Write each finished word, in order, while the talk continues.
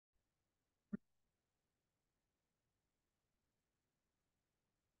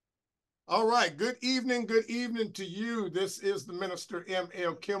All right. Good evening. Good evening to you. This is the Minister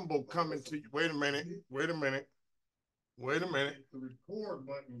M.L. Kimball coming to you. Wait a minute. Wait a minute. Wait a minute. The record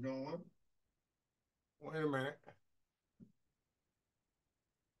button going. Wait a minute.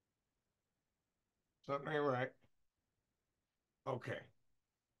 Something ain't right. Okay.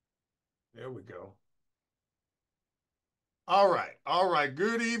 There we go. All right. All right.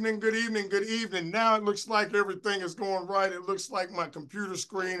 Good evening. Good evening. Good evening. Now it looks like everything is going right. It looks like my computer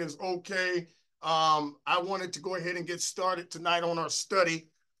screen is okay. I wanted to go ahead and get started tonight on our study.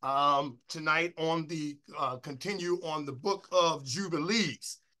 Tonight on the continue on the book of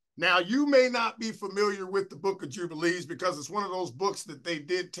Jubilees. Now, you may not be familiar with the book of Jubilees because it's one of those books that they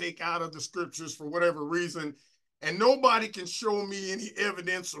did take out of the scriptures for whatever reason. And nobody can show me any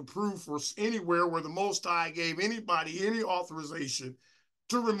evidence or proof or anywhere where the Most High gave anybody any authorization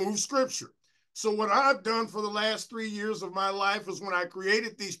to remove scripture. So what I've done for the last 3 years of my life is when I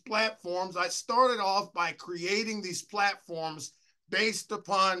created these platforms, I started off by creating these platforms based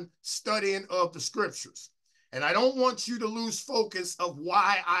upon studying of the scriptures. And I don't want you to lose focus of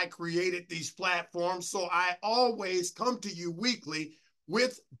why I created these platforms. So I always come to you weekly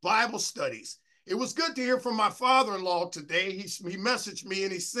with Bible studies. It was good to hear from my father-in-law today. He messaged me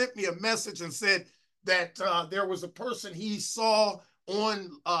and he sent me a message and said that there was a person he saw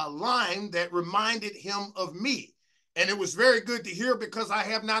online that reminded him of me. And it was very good to hear because I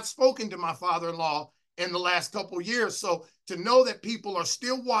have not spoken to my father-in-law in the last couple of years. So to know that people are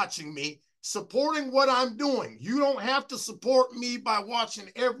still watching me, supporting what I'm doing. You don't have to support me by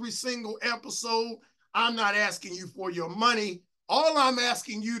watching every single episode. I'm not asking you for your money. All I'm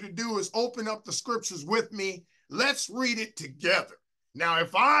asking you to do is open up the scriptures with me. Let's read it together. Now,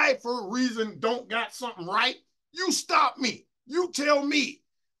 if I, for a reason, don't got something right, you stop me. You tell me.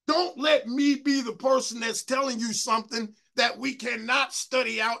 Don't let me be the person that's telling you something that we cannot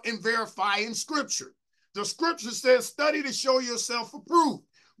study out and verify in scripture. The scripture says, study to show yourself approved.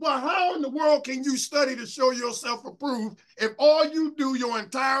 Well, how in the world can you study to show yourself approved if all you do your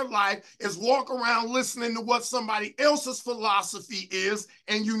entire life is walk around listening to what somebody else's philosophy is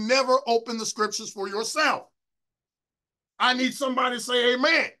and you never open the scriptures for yourself? I need somebody to say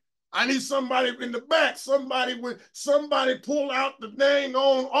amen. I need somebody in the back, somebody pull out the dang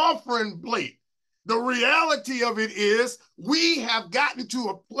on offering plate. The reality of it is we have gotten to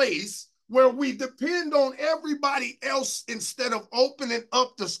a place where we depend on everybody else instead of opening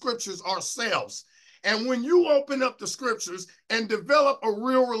up the scriptures ourselves. And when you open up the scriptures and develop a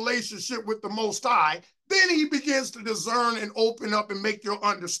real relationship with the Most High, then he begins to discern and open up and make your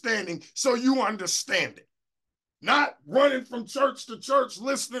understanding so you understand it. Not running from church to church,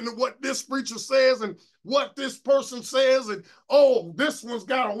 listening to what this preacher says and what this person says, and oh, this one's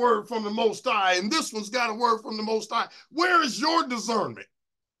got a word from the Most High, and this one's got a word from the Most High. Where is your discernment?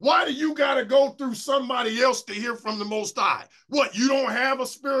 Why do you got to go through somebody else to hear from the Most High? What, you don't have a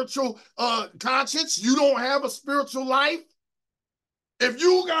spiritual conscience? You don't have a spiritual life? If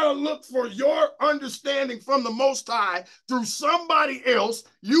you got to look for your understanding from the Most High through somebody else,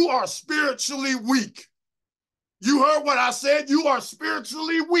 you are spiritually weak. You heard what I said? You are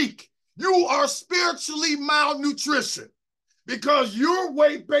spiritually weak. You are spiritually malnutrition because you're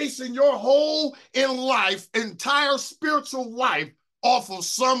basing your whole entire spiritual life off of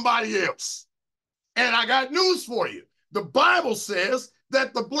somebody else. And I got news for you. The Bible says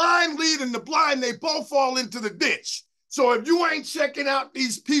that the blind lead and the blind, they both fall into the ditch. So if you ain't checking out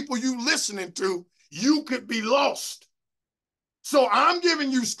these people you listening to, you could be lost. So I'm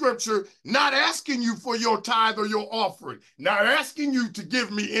giving you scripture, not asking you for your tithe or your offering, not asking you to give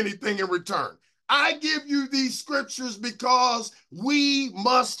me anything in return. I give you these scriptures because we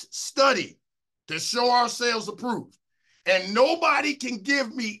must study to show ourselves approved. And nobody can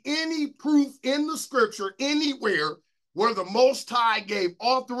give me any proof in the scripture anywhere where the Most High gave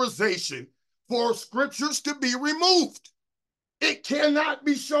authorization for scriptures to be removed. It cannot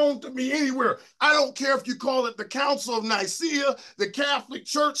be shown to me anywhere. I don't care if you call it the Council of Nicaea, the Catholic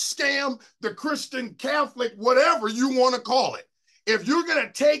Church scam, the Christian Catholic, whatever you want to call it. If you're going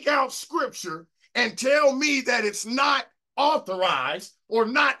to take out scripture and tell me that it's not authorized or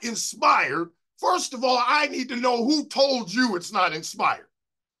not inspired, first of all, I need to know who told you it's not inspired.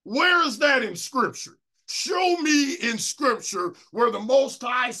 Where is that in scripture? Show me in scripture where the Most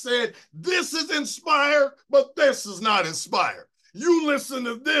High said, this is inspired, but this is not inspired. You listen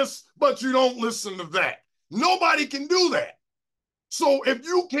to this, but you don't listen to that. Nobody can do that. So if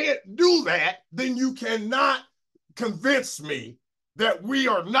you can't do that, then you cannot convince me that we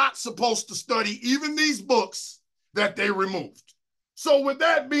are not supposed to study even these books that they removed. So with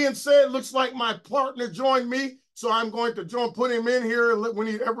that being said, looks like my partner joined me. So I'm going to put him in here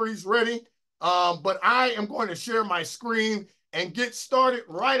whenever he's ready. But I am going to share my screen and get started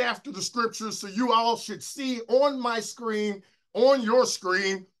right after the scriptures. So you all should see on my screen, on your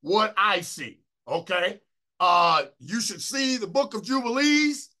screen, what I see. Okay. You should see the book of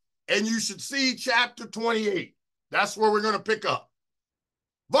Jubilees, and you should see chapter 28. That's where we're going to pick up.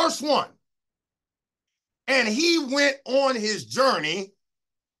 Verse 1. And he went on his journey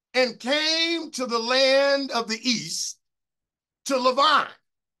and came to the land of the east, to Laban,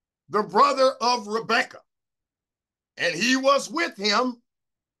 the brother of Rebekah. And he was with him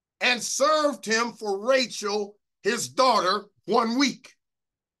and served him for Rachel, his daughter, 1 week.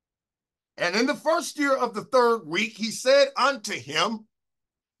 And in the first year of the 3rd week, he said unto him,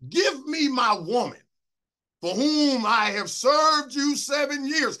 give me my woman, for whom I have served you 7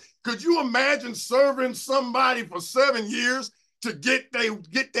 years. Could you imagine serving somebody for 7 years to get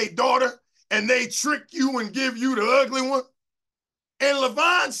their daughter, and they trick you and give you the ugly one? And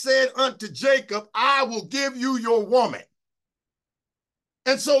Laban said unto Jacob, I will give you your woman.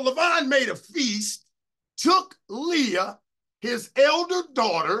 And so Laban made a feast, took Leah, his elder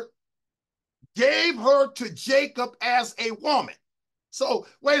daughter, gave her to Jacob as a woman. So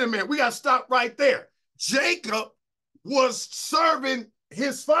wait a minute, we got to stop right there. Jacob was serving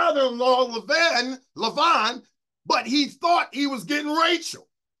his father-in-law Laban, but he thought he was getting Rachel.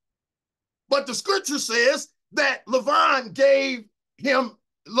 But the scripture says that Laban gave him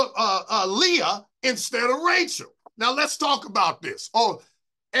Leah instead of Rachel. Now let's talk about this. Oh,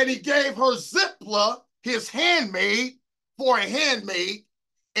 and he gave her Zipporah, his handmaid, for a handmaid,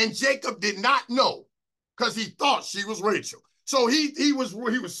 and Jacob did not know because he thought she was Rachel. So he was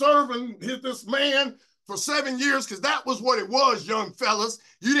serving this man for 7 years, because that was what it was, young fellas.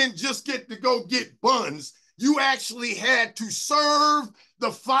 You didn't just get to go get buns. You actually had to serve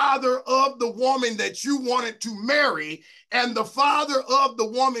the father of the woman that you wanted to marry, and the father of the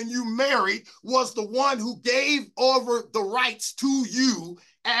woman you married was the one who gave over the rights to you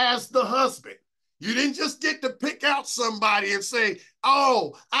as the husband. You didn't just get to pick out somebody and say,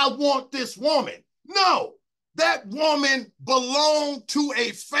 oh, I want this woman. No, that woman belonged to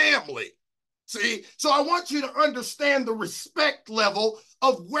a family. See, so I want you to understand the respect level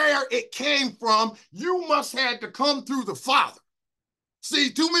of where it came from. You must have to come through the father.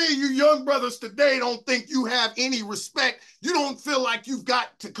 See, too many of you young brothers today don't think you have any respect. You don't feel like you've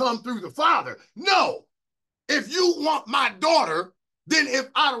got to come through the father. No, if you want my daughter, then if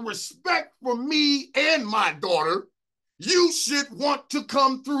out of respect for me and my daughter, you should want to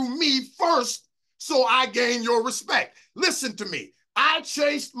come through me first so I gain your respect. Listen to me. I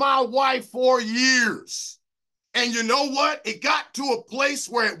chased my wife for years. And you know what? It got to a place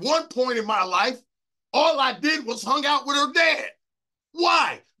where at one point in my life, all I did was hung out with her dad.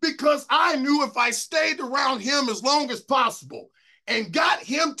 Why? Because I knew if I stayed around him as long as possible and got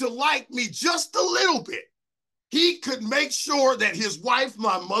him to like me just a little bit, he could make sure that his wife,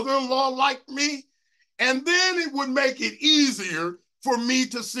 my mother-in-law, liked me. And then it would make it easier for me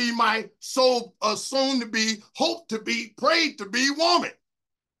to see my soon-to-be, hope-to-be, prayed-to-be woman.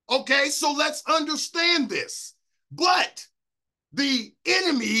 Okay, so let's understand this. But the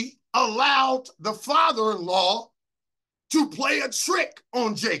enemy allowed the father-in-law to play a trick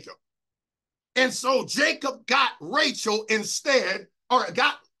on Jacob. And so Jacob got Rachel instead, or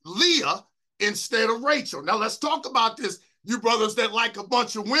got Leah instead of Rachel. Now let's talk about this, you brothers that like a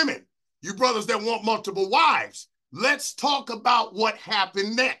bunch of women, you brothers that want multiple wives. Let's talk about what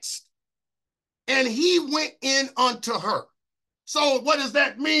happened next. And he went in unto her. So what does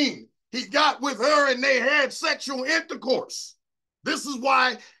that mean? He got with her and they had sexual intercourse. This is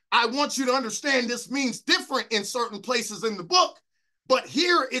why I want you to understand this means different in certain places in the book, but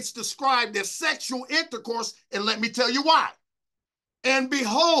here it's described as sexual intercourse, and let me tell you why. And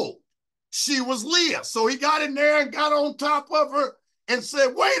behold, she was Leah. So he got in there and got on top of her and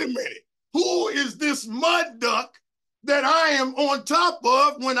said, wait a minute, who is this mud duck that I am on top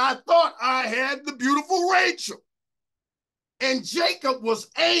of when I thought I had the beautiful Rachel? And Jacob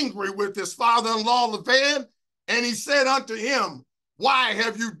was angry with his father-in-law Laban, and he said unto him, why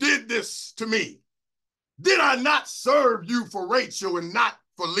have you did this to me? Did I not serve you for Rachel and not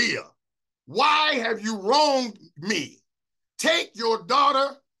for Leah? Why have you wronged me? Take your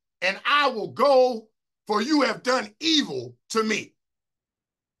daughter and I will go, for you have done evil to me.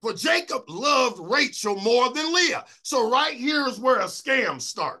 For Jacob loved Rachel more than Leah. So right here is where a scam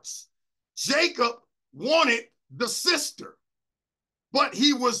starts. Jacob wanted the sister, but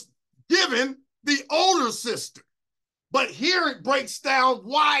he was given the older sister. But here it breaks down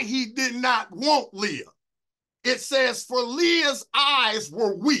why he did not want Leah. it says, for Leah's eyes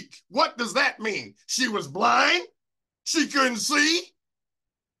were weak. What does that mean? She was blind. She couldn't see.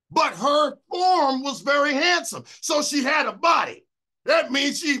 But her form was very handsome. So she had a body. That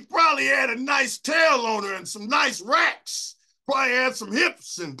means she probably had a nice tail on her and some nice racks. Probably had some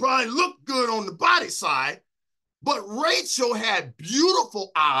hips and probably looked good on the body side. But Rachel had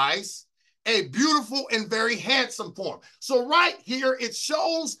beautiful eyes, a beautiful and very handsome form. So right here, it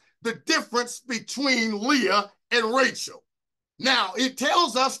shows the difference between Leah and Rachel. Now, it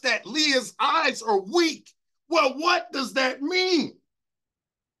tells us that Leah's eyes are weak. Well, what does that mean?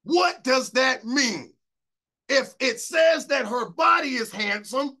 What does that mean? If it says that her body is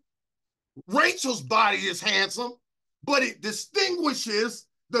handsome, Rachel's body is handsome, but it distinguishes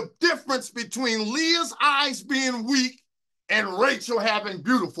the difference between Leah's eyes being weak and Rachel having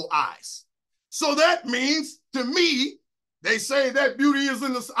beautiful eyes. So that means, to me, they say that beauty is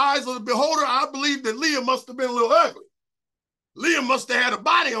in the eyes of the beholder. I believe that Leah must have been a little ugly. Leah must have had a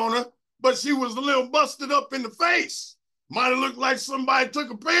body on her, but she was a little busted up in the face. Might have looked like somebody took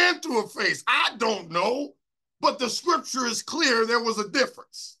a pan to her face. I don't know, but the scripture is clear there was a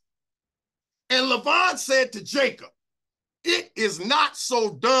difference. And Laban said to Jacob, it is not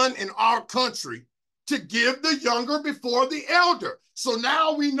so done in our country to give the younger before the elder. So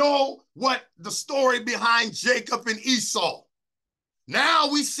now we know what the story behind Jacob and Esau. Now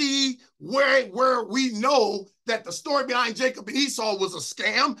we see where we know that the story behind Jacob and Esau was a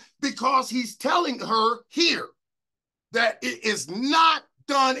scam, because he's telling her here that it is not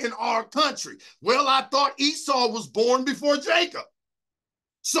done in our country. Well, I thought Esau was born before Jacob.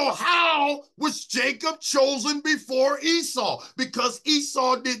 So how was Jacob chosen before Esau? Because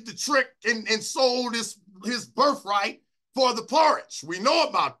Esau did the trick and sold his birthright for the porridge. We know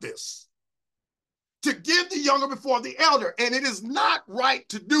about this. To give the younger before the elder. And it is not right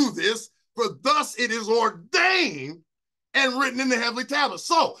to do this, for thus it is ordained and written in the heavenly tablets.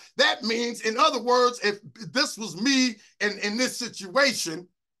 So that means, in other words, if this was me in this situation,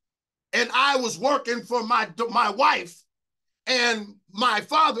 and I was working for my wife, and my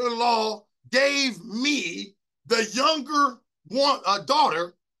father-in-law gave me the younger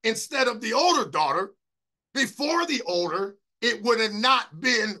daughter instead of the older daughter, before the older, it would have not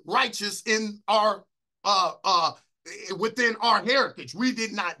been righteous in our within our heritage. We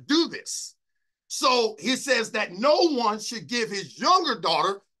did not do this. So he says that no one should give his younger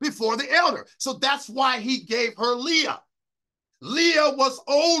daughter before the elder. So that's why he gave her Leah. Leah was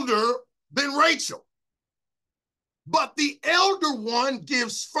older than Rachel. But the elder one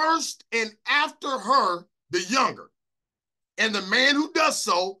gives first, and after her, the younger. And the man who does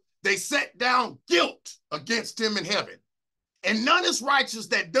so, they set down guilt against him in heaven. And none is righteous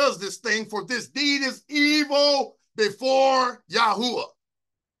that does this thing, for this deed is evil before Yahuwah.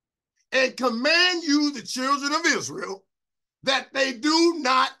 And command you, the children of Israel, that they do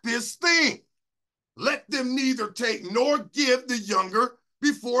not this thing. Let them neither take nor give the younger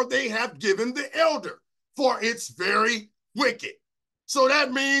before they have given the elder, for it's very wicked. So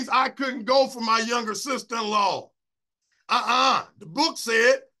that means I couldn't go for my younger sister-in-law. The book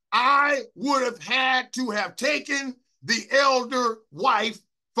said I would have had to have taken the elder wife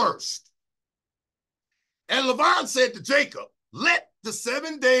first. And Laban said to Jacob, let the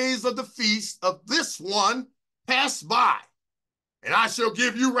 7 days of the feast of this one pass by, and I shall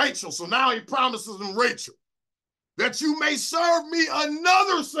give you Rachel. So now he promises him Rachel, that you may serve me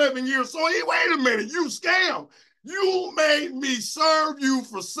another 7 years. So he, wait a minute, you scam. You made me serve you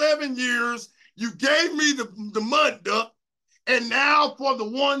for 7 years. You gave me the mud duck. And now for the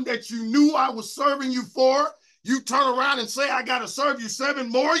one that you knew I was serving you for, you turn around and say, I got to serve you 7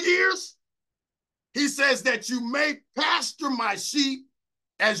 more years? He says that you may pasture my sheep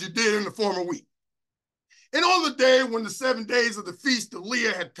as you did in the former week. And on the day when the 7 days of the feast of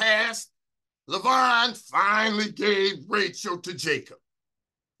Leah had passed, Laban finally gave Rachel to Jacob,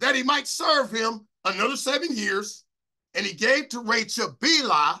 that he might serve him another 7 years. And he gave to Rachel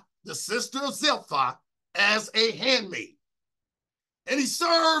Bilhah, the sister of Zilpah, as a handmaid. And he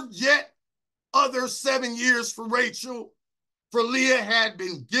served yet other 7 years for Rachel, for Leah had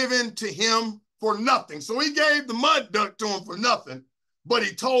been given to him for nothing. So he gave the mud duck to him for nothing, but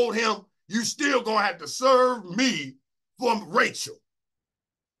he told him, you still gonna have to serve me for Rachel.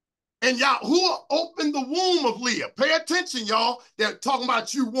 And Yahuwah opened the womb of Leah. Pay attention, y'all. They're talking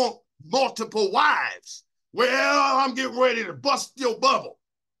about you want multiple wives. Well, I'm getting ready to bust your bubble.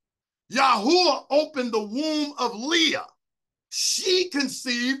 Yahuwah opened the womb of Leah. She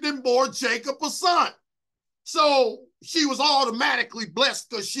conceived and bore Jacob a son. So she was automatically blessed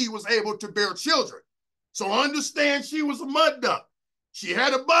because she was able to bear children. So understand, she was a mud duck. She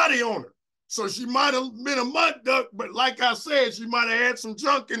had a body on her. So she might have been a mud duck, but like I said, she might have had some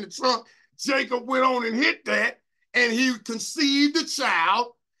junk in the trunk. Jacob went on and hit that, and he conceived a child,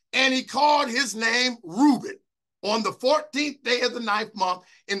 and he called his name Reuben on the 14th day of the 9th month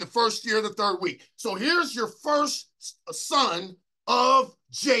in the first year of the 3rd week. So here's your first son of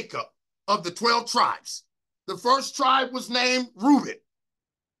Jacob of the 12 tribes. The first tribe was named Reuben.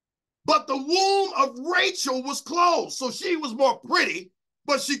 But the womb of Rachel was closed, so she was more pretty,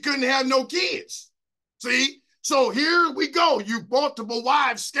 but she couldn't have no kids. See? So here we go. You multiple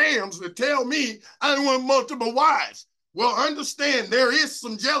wives scams that tell me I don't want multiple wives. Well, understand there is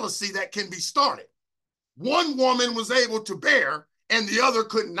some jealousy that can be started. One woman was able to bear and the other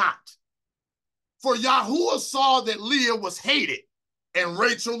could not. For Yahuwah saw that Leah was hated and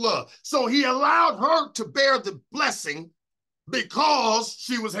Rachel loved. So he allowed her to bear the blessing because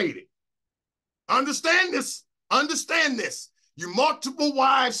she was hated. Understand this. Understand this. You multiple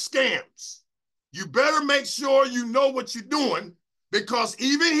wives scams. You better make sure you know what you're doing, because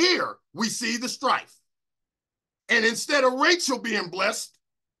even here we see the strife. And instead of Rachel being blessed,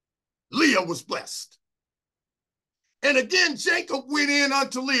 Leah was blessed. And again, Jacob went in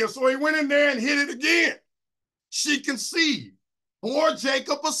unto Leah. So he went in there and hit it again. She conceived, bore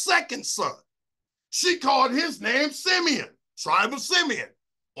Jacob a second son. She called his name Simeon, tribe of Simeon,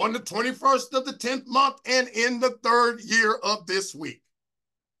 on the 21st of the 10th month and in the 3rd year of this week.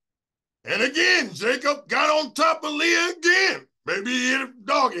 And again, Jacob got on top of Leah again. Maybe he hit a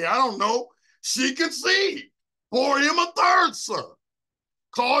doggy, I don't know. She conceived, bore him a 3rd son,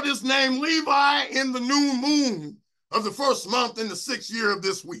 called his name Levi in the new moon of the 1st month in the 6th year of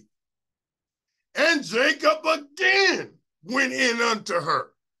this week. And Jacob again went in unto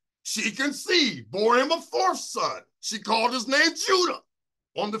her. She conceived, bore him a 4th son. She called his name Judah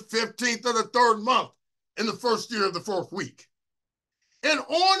on the 15th of the 3rd month in the 1st year of the 4th week. And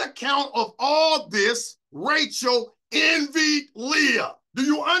on account of all this, Rachel envied Leah. Do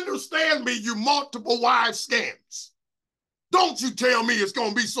you understand me, you multiple wives scams? Don't you tell me it's going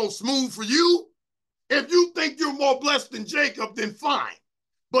to be so smooth for you. If you think you're more blessed than Jacob, then fine.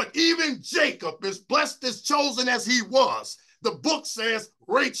 But even Jacob, as blessed as chosen as he was, the book says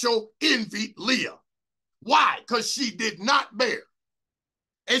Rachel envied Leah. Why? Because she did not bear.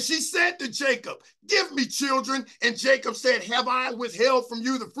 And she said to Jacob, give me children. And Jacob said, have I withheld from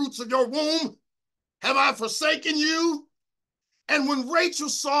you the fruits of your womb? Have I forsaken you? And when Rachel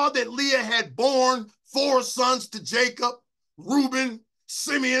saw that Leah had borne 4 sons to Jacob, Reuben,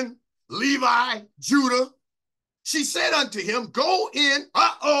 Simeon, Levi, Judah, she said unto him, go in.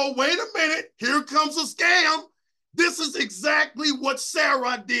 Wait a minute. Here comes a scam. This is exactly what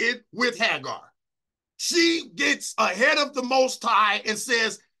Sarah did with Hagar. She gets ahead of the Most High and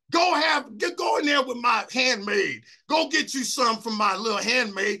says, go in there with my handmaid. Go get you some from my little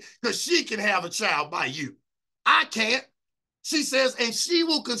handmaid, because she can have a child by you. I can't. She says, and she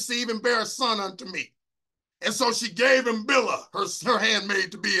will conceive and bear a son unto me. And so she gave him Bilhah, her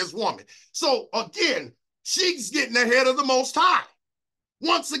handmaid, to be his woman. So again, she's getting ahead of the Most High.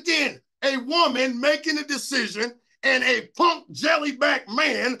 Once again, a woman making a decision and a punk jellyback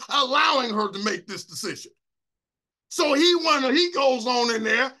man allowing her to make this decision. So he goes on in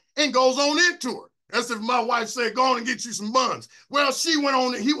there and goes on into her. That's if my wife said, go on and get you some buns. Well, he went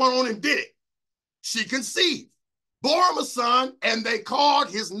on and did it. She conceived, bore him a son, and they called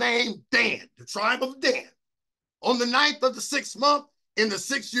his name Dan, the tribe of Dan, on the 9th of the 6th month in the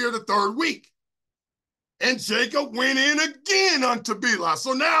 6th year of the 3rd week. And Jacob went in again unto Bilhah.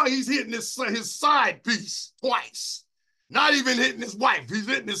 So now he's hitting his side piece twice. Not even hitting his wife. He's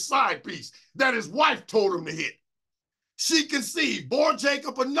hitting his side piece that his wife told him to hit. She conceived, bore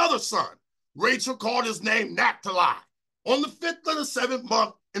Jacob another son. Rachel called his name Naphtali on the 5th of the 7th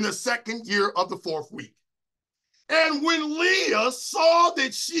month in the 2nd year of the 4th week. And when Leah saw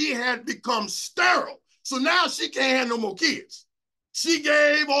that she had become sterile, so now she can't have no more kids, she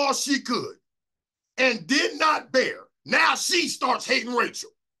gave all she could and did not bear. Now she starts hating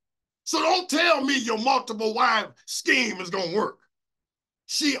Rachel. So don't tell me your multiple wife scheme is going to work.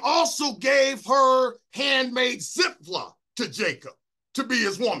 She also gave her handmaid Zipporah to Jacob to be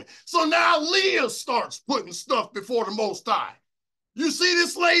his woman. So now Leah starts putting stuff before the Most High. You see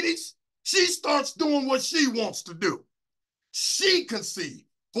this, ladies? She starts doing what she wants to do. She conceived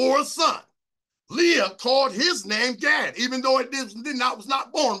for a son. Leah called his name Gad, even though it was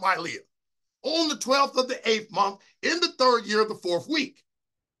not born by Leah, on the 12th of the 8th month in the 3rd year of the 4th week.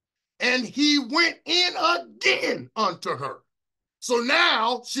 And he went in again unto her. So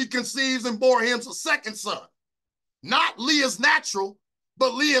now she conceives and bore him a 2nd son. Not Leah's natural,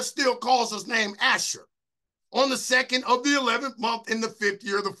 but Leah still calls his name Asher, on the 2nd of the 11th month in the 5th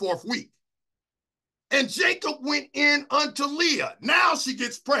year of the 4th week. And Jacob went in unto Leah. Now she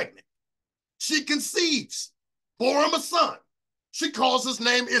gets pregnant. She conceives, bore him a son. She calls his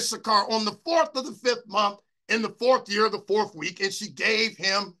name Issachar on the 4th of the 5th month in the 4th year of the 4th week, and she gave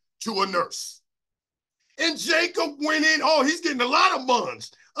him to a nurse. And Jacob went in, oh, he's getting a lot of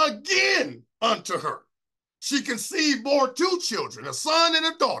months, again unto her. She conceived, bore 2 children, a son and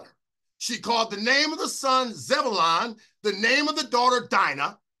a daughter. She called the name of the son Zebulun, the name of the daughter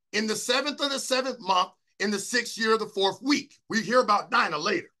Dinah, in the 7th of the 7th month, in the 6th year of the 4th week. We hear about Dinah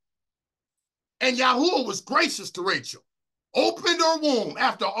later. And Yahuwah was gracious to Rachel, opened her womb.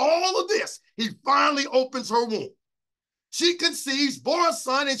 After all of this, he finally opens her womb. She conceives, bore a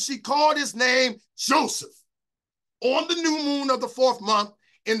son, and she called his name Joseph. On the new moon of the 4th month,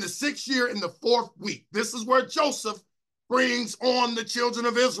 in the 6th year, in the 4th week. This is where Joseph brings on the children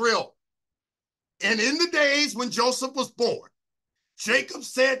of Israel. And in the days when Joseph was born, Jacob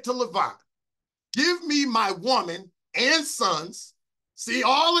said to Laban, give me my woman and sons. See,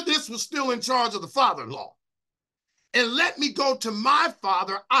 all of this was still in charge of the father-in-law. And let me go to my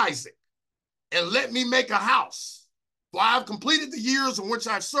father Isaac, and let me make a house. For I have completed the years in which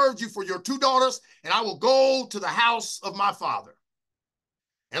I've served you for your 2 daughters, and I will go to the house of my father.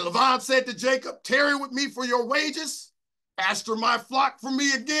 And Laban said to Jacob, tarry with me for your wages, pasture my flock for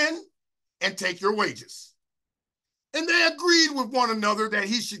me again, and take your wages. And they agreed with one another that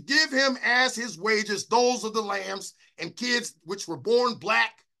he should give him as his wages those of the lambs and kids which were born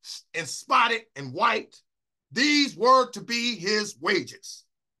black and spotted and white. These were to be his wages.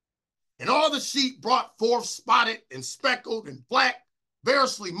 And all the sheep brought forth spotted and speckled and black,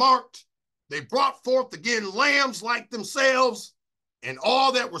 variously marked. They brought forth again lambs like themselves, and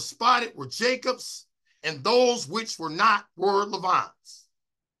all that were spotted were Jacob's, and those which were not were Laban's.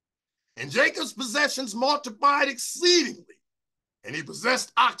 And Jacob's possessions multiplied exceedingly, and he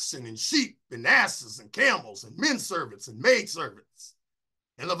possessed oxen and sheep and asses and camels and men servants and maid servants.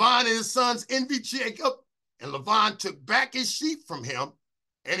 And Laban and his sons envied Jacob, and Laban took back his sheep from him,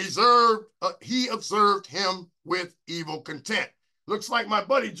 and he observed him with evil content. Looks like my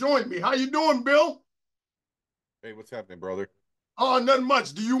buddy joined me. How you doing, Bill? Hey, what's happening, brother? Oh, nothing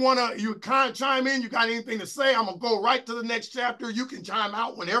much. Do you want to, you kind of chime in? You got anything to say? I'm going to go right to the next chapter. You can chime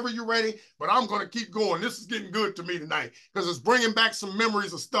out whenever you're ready, but I'm going to keep going. This is getting good to me tonight because it's bringing back some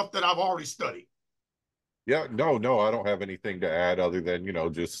memories of stuff that I've already studied. Yeah, no, I don't have anything to add other than,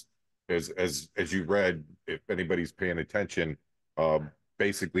 just as you read, if anybody's paying attention,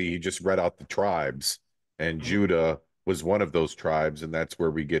 basically he just read out the tribes, and Judah was one of those tribes, and that's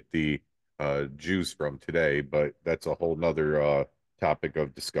where we get the Jews from today, but that's a whole nother topic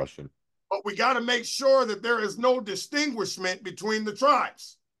of discussion. But we got to make sure that there is no distinguishment between the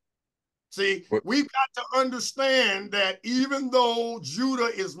tribes. See, we've got to understand that even though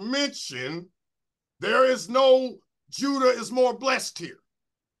Judah is mentioned, there is no Judah is more blessed here.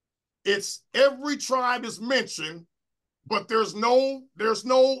 It's every tribe is mentioned, but there's no,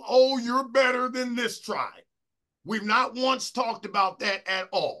 oh, you're better than this tribe. We've not once talked about that at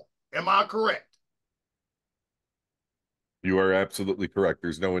all. Am I correct? You are absolutely correct.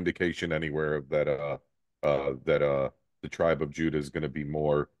 There's no indication anywhere of that the tribe of Judah is going to be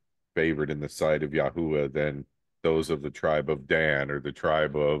more favored in the sight of Yahuwah than those of the tribe of Dan or the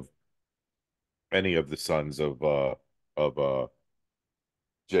tribe of any of the sons of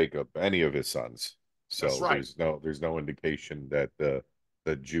Jacob, any of his sons. That's So right. there's no indication that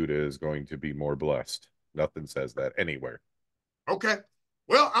Judah is going to be more blessed. Nothing says that anywhere. Okay.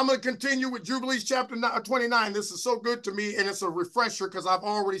 Well, I'm going to continue with Jubilees chapter 29. This is so good to me, and it's a refresher because I've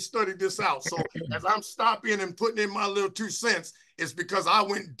already studied this out. So as I'm stopping and putting in my little 2 cents, it's because I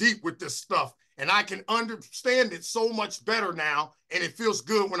went deep with this stuff, and I can understand it so much better now, and it feels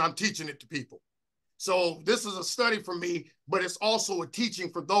good when I'm teaching it to people. So this is a study for me, but it's also a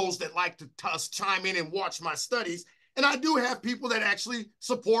teaching for those that like to chime in and watch my studies. And I do have people that actually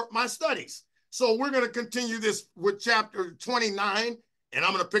support my studies. So we're going to continue this with chapter 29, and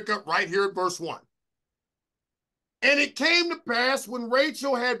I'm going to pick up right here at verse 1. And it came to pass when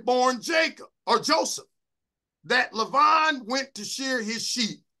Rachel had born Jacob, or Joseph, that Laban went to shear his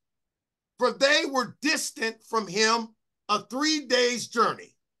sheep, for they were distant from him a 3 days'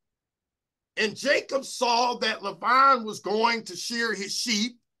 journey. And Jacob saw that Laban was going to shear his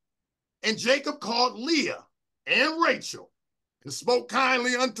sheep, and Jacob called Leah and Rachel and spoke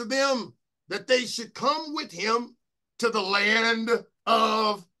kindly unto them that they should come with him to the land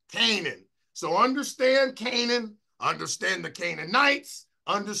of Canaan. So understand Canaan, understand the Canaanites,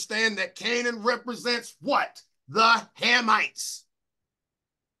 understand that Canaan represents what? The Hamites.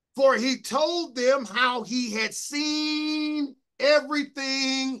 For he told them how he had seen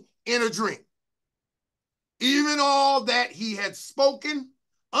everything in a dream. even all that he had spoken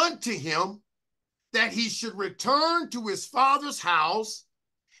unto him, that he should return to his father's house.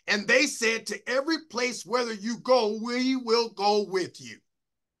 And they said, to every place whither you go, we will go with you.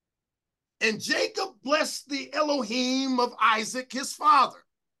 And Jacob blessed the Elohim of Isaac, his father,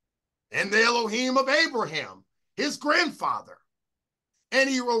 and the Elohim of Abraham, his grandfather. And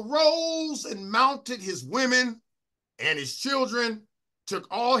he arose and mounted his women and his children, took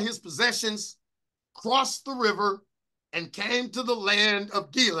all his possessions, crossed the river, and came to the land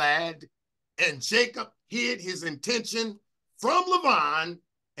of Gilead. And Jacob hid his intention from Laban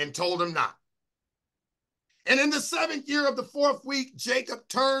and told him not. And in the 7th year of the 4th week, Jacob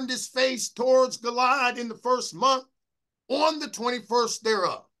turned his face towards Gilead in the 1st month, on the 21st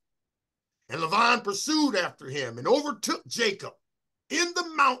thereof. And Laban pursued after him and overtook Jacob in the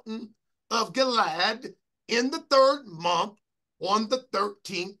mountain of Gilead in the 3rd month, on the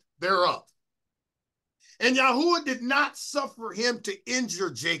 13th thereof. And Yahuwah did not suffer him to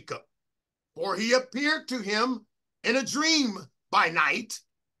injure Jacob, for he appeared to him in a dream by night,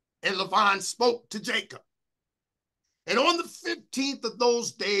 and Laban spoke to Jacob. And on the 15th of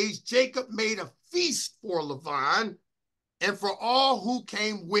those days, Jacob made a feast for Laban and for all who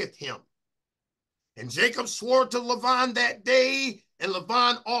came with him. And Jacob swore to Laban that day, and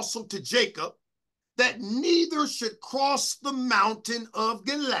Laban also to Jacob, that neither should cross the mountain of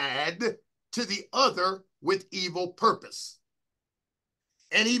Gilead to the other with evil purpose.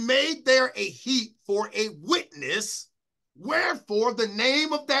 And he made there a heap for a witness, wherefore the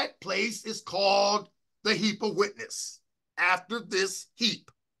name of that place is called the heap of witness, after this heap.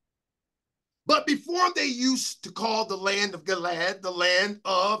 But before they used to call the land of Gilead the land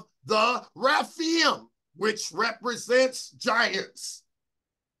of the Rephaim, which represents giants.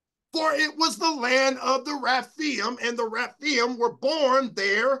 For it was the land of the Rephaim, and the Rephaim were born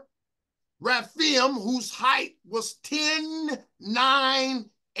there. Rephaim, whose height was 10, 9,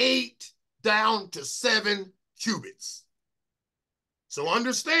 8, down to 7 cubits. So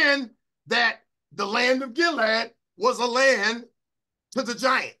understand that the land of Gilead was a land to the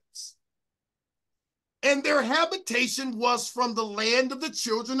giants. And their habitation was from the land of the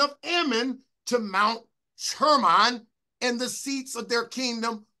children of Ammon to Mount Hermon, and the seats of their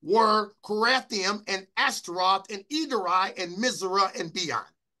kingdom were Korathaim and Ashtaroth and Edrei and Mizrah and Beon.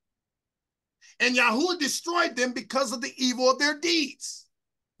 And Yahuwah destroyed them because of the evil of their deeds,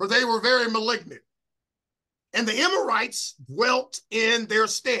 for they were very malignant. And the Amorites dwelt in their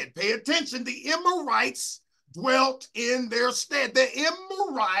stead. Pay attention, the Amorites dwelt in their stead. The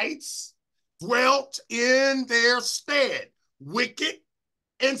Amorites dwelt in their stead, wicked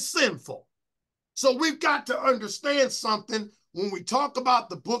and sinful. So we've got to understand something when we talk about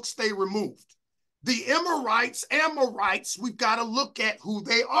the books they removed. The Amorites, we've got to look at who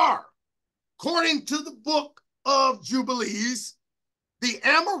they are. According to the book of Jubilees, the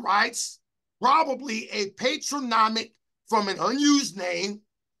Amorites, probably a patronymic from an unused name,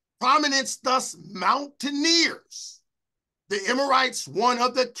 prominence thus mountaineers. The Amorites, one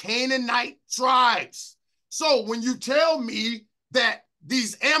of the Canaanite tribes. So when you tell me that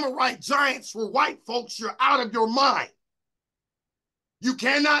these Amorite giants were white folks, you're out of your mind. You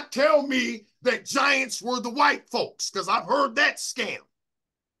cannot tell me that giants were the white folks, because I've heard that scam.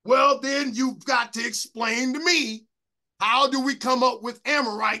 Well, then you've got to explain to me, how do we come up with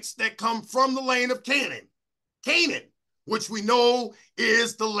Amorites that come from the land of Canaan? Canaan, which we know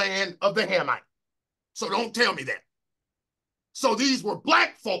is the land of the Hamite. So don't tell me that. So these were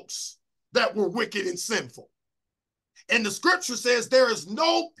black folks that were wicked and sinful. And the scripture says there is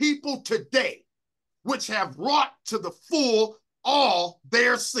no people today which have wrought to the full all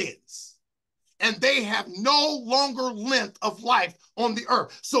their sins, and they have no longer length of life on the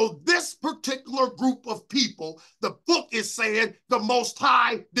earth. So this particular group of people, the book is saying the Most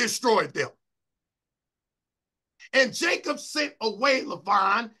High destroyed them. And Jacob sent away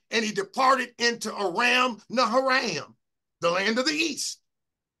Laban, and he departed into Aram Naharaim, the land of the east.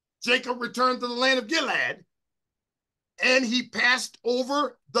 Jacob returned to the land of Gilead, and he passed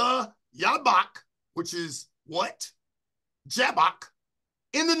over the Yabok, which is what? Jabbok,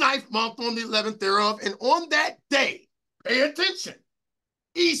 in the 9th month on the 11th thereof. And on that day, pay attention,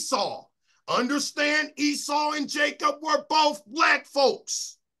 Esau. Understand, Esau and Jacob were both black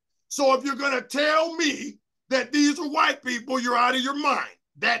folks. So if you're going to tell me that these are white people, you're out of your mind.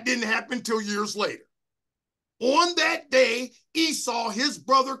 That didn't happen till years later. On that day, Esau, his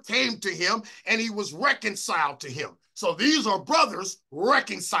brother, came to him, and he was reconciled to him. So these are brothers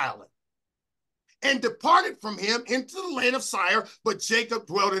reconciling. And departed from him into the land of Sire, but Jacob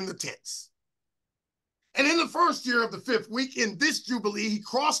dwelt in the tents. And in the 1st year of the 5th week, in this Jubilee, he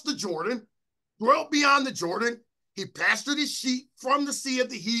crossed the Jordan, dwelt beyond the Jordan. He pastured his sheep from the sea of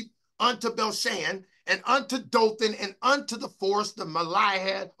the heap unto Belshan, and unto Dothan, and unto the forest of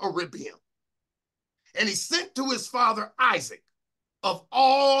Malahad Aribim. And he sent to his father Isaac of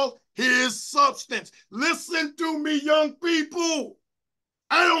all his substance. Listen to me, young people.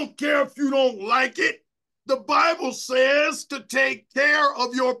 I don't care if you don't like it. The Bible says to take care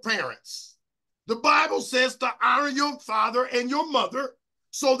of your parents. The Bible says to honor your father and your mother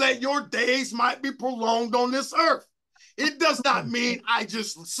so that your days might be prolonged on this earth. It does not mean I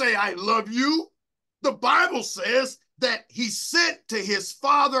just say I love you. The Bible says that he sent to his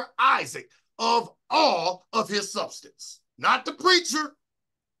father Isaac of all of his substance. Not the preacher,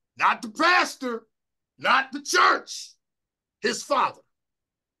 not the pastor, not the church, his father.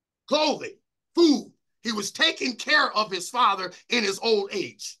 Clothing, food. He was taking care of his father in his old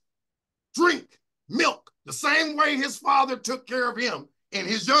age. Drink, milk, the same way his father took care of him in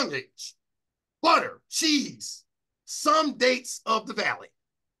his young age. Butter, cheese, some dates of the valley.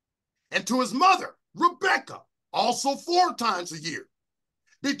 And to his mother, Rebekah, also 4 times a year,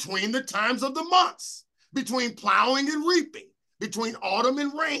 between the times of the months, between plowing and reaping, between autumn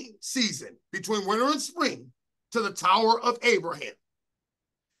and rain season, between winter and spring, to the tower of Abraham.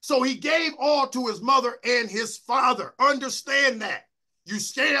 So he gave all to his mother and his father. Understand that. You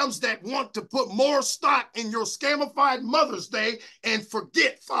scams that want to put more stock in your scamified Mother's Day and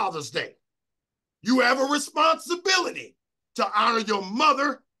forget Father's Day. You have a responsibility to honor your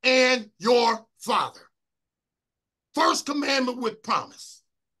mother and your father. First commandment with promise.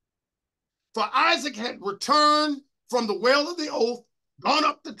 For Isaac had returned from the well of the oath, gone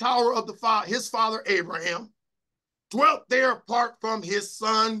up the tower of his father Abraham, dwelt there apart from his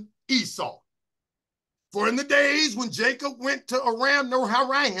son Esau. For in the days when Jacob went to Aram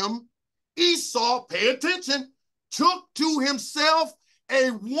Naharaim, Esau, pay attention, took to himself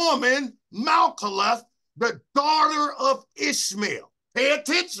a woman, Malcoleth, the daughter of Ishmael. Pay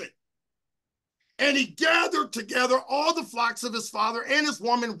attention. And he gathered together all the flocks of his father, and his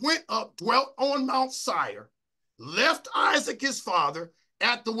woman went up, dwelt on Mount Seir, left Isaac his father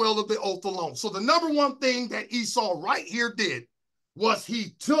at the well of the oath alone. So the number one thing that Esau right here did was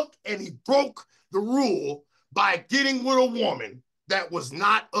he took and he broke the rule by getting with a woman that was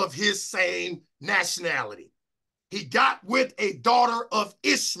not of his same nationality. He got with a daughter of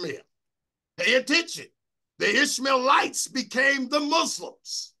Ishmael. Pay attention. The Ishmaelites became the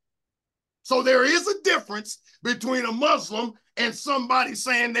Muslims. So there is a difference between a Muslim and somebody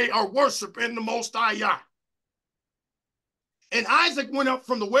saying they are worshiping the Most High Yah. And Isaac went up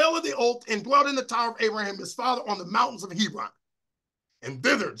from the well of the oath and dwelt in the tower of Abraham, his father, on the mountains of Hebron. And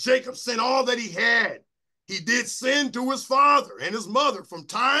thither Jacob sent all that he had. He did send to his father and his mother from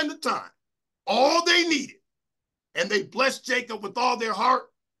time to time all they needed. And they blessed Jacob with all their heart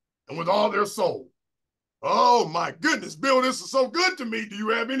and with all their soul. Oh my goodness, Bill, this is so good to me. Do you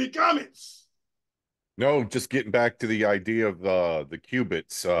have any comments? No, just getting back to the idea of the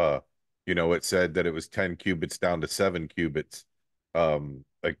cubits. It said that it was 10 cubits down to 7 cubits. A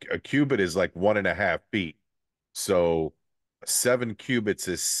cubit is like 1.5 feet. So 7 cubits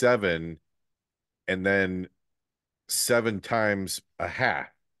is 7, and then 7 times a half,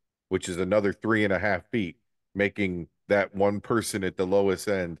 which is another 3.5 feet, making that one person at the lowest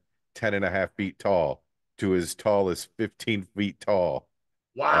end 10.5 feet tall to as tall as 15 feet tall.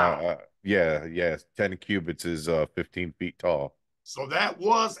 Wow. Yeah, 10 cubits is 15 feet tall. So that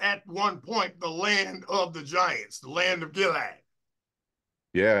was at one point the land of the giants, the land of Gilead.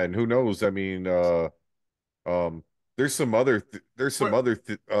 Yeah, and who knows? I mean, there's some other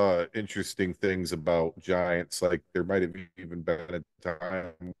interesting things about giants. Like there might have even been a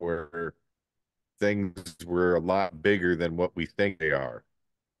time where things were a lot bigger than what we think they are.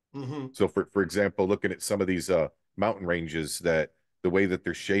 Mm-hmm. So for example, looking at some of these mountain ranges, that the way that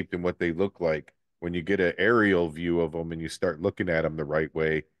they're shaped and what they look like, when you get an aerial view of them and you start looking at them the right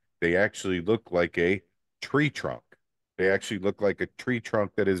way, they actually look like a tree trunk. They actually look like a tree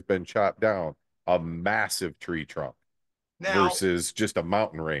trunk that has been chopped down, a massive tree trunk Now, versus just a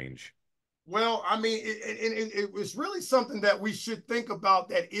mountain range. well, I mean, it was really something that we should think about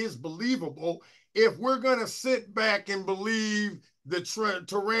that is believable if we're going to sit back and believe the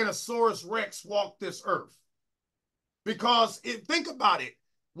Tyrannosaurus Rex walked this earth. Because think about it.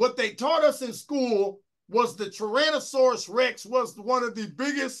 What they taught us in school was the Tyrannosaurus Rex was one of the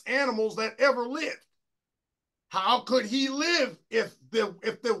biggest animals that ever lived. How could he live if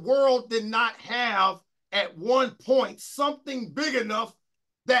the world did not have at one point something big enough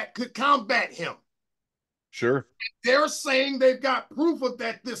that could combat him? Sure. They're saying they've got proof of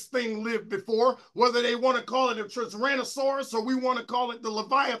that this thing lived before, whether they want to call it a Tyrannosaurus or we want to call it the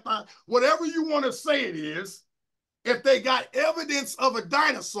Leviathan, whatever you want to say it is. If they got evidence of a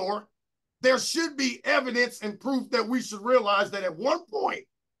dinosaur, there should be evidence and proof that we should realize that at one point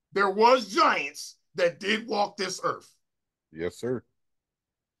there was giants that did walk this earth. Yes, sir.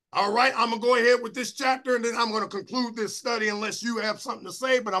 All right, I'm going to go ahead with this chapter and then I'm going to conclude this study unless you have something to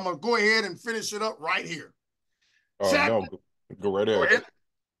say, but I'm going to go ahead and finish it up right here. Chapter, No, go right go ahead.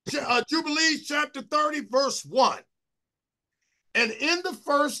 ahead. Jubilees chapter 30, verse 1. And in the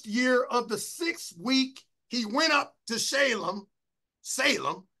first year of the 6th week, he went up to Salem,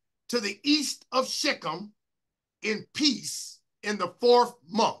 to the east of Shechem in peace in the 4th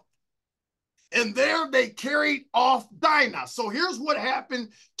month. And there they carried off Dinah. So here's what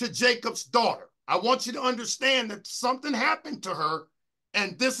happened to Jacob's daughter. I want you to understand that something happened to her,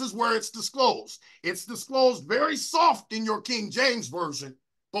 and this is where it's disclosed. It's disclosed very soft in your King James Version,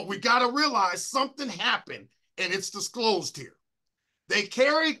 but we got to realize something happened, and it's disclosed here. They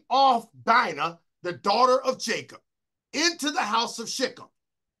carried off Dinah, the daughter of Jacob, into the house of Shechem,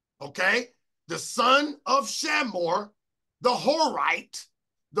 okay? The son of Shamor, the Horite,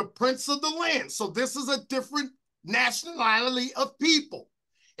 the prince of the land. So this is a different nationality of people.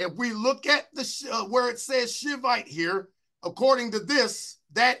 If we look at the where it says Shivite here, according to this,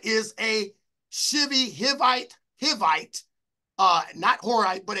 that is a Shivi Hivite, not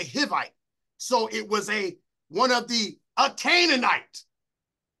Horite, but a Hivite. So it was a Canaanite.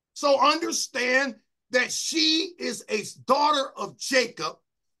 So understand that she is a daughter of Jacob,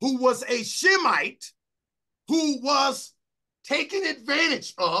 who was a Shemite, who was taken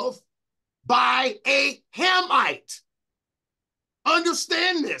advantage of by a Hamite.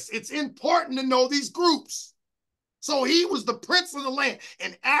 Understand this. It's important to know these groups. So he was the prince of the land.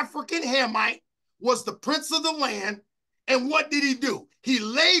 An African Hamite was the prince of the land. And what did he do? He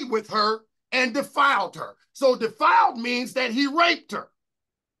laid with her and defiled her. So defiled means that he raped her.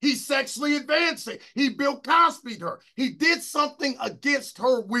 He sexually advanced her. He Bill Cosby'd her. He did something against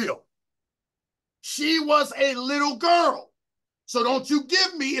her will. She was a little girl. So don't you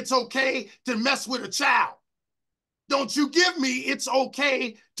give me it's okay to mess with a child. Don't you give me it's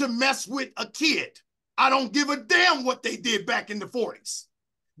okay to mess with a kid. I don't give a damn what they did back in the 40s.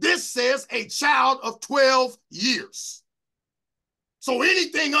 This says a child of 12 years. So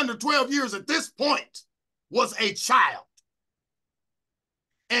anything under 12 years at this point was a child.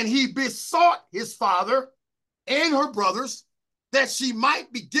 And he besought his father and her brothers that she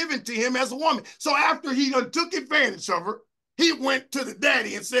might be given to him as a woman. So after he took advantage of her, he went to the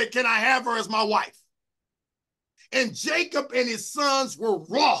daddy and said, can I have her as my wife? And Jacob and his sons were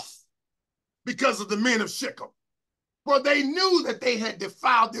wroth because of the men of Shechem, for they knew that they had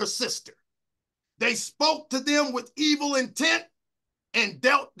defiled their sister. They spoke to them with evil intent and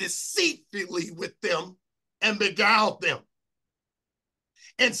dealt deceitfully with them and beguiled them.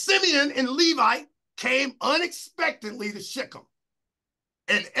 And Simeon and Levi came unexpectedly to Shechem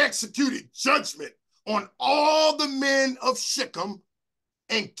and executed judgment on all the men of Shechem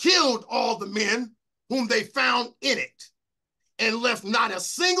and killed all the men whom they found in it and left not a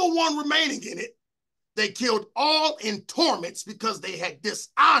single one remaining in it. They killed all in torments because they had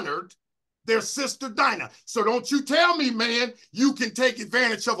dishonored their sister Dinah. So don't you tell me, man, you can take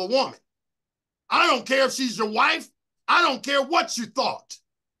advantage of a woman. I don't care if she's your wife. I don't care what you thought.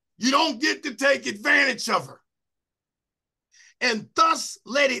 You don't get to take advantage of her. And thus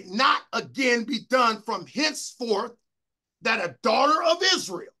let it not again be done from henceforth that a daughter of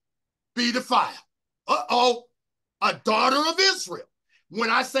Israel be defiled. Uh-oh, a daughter of Israel. When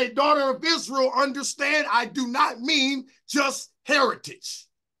I say daughter of Israel, understand I do not mean just heritage.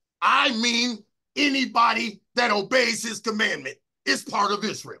 I mean anybody that obeys his commandment is part of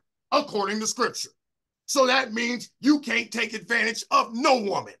Israel, according to scripture. So that means you can't take advantage of no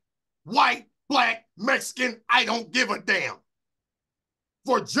woman. White, black, Mexican, I don't give a damn.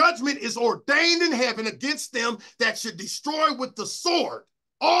 For judgment is ordained in heaven against them that should destroy with the sword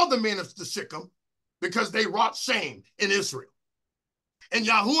all the men of the Shechem, because they wrought shame in Israel. And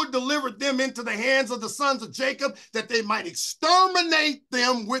Yahuwah delivered them into the hands of the sons of Jacob that they might exterminate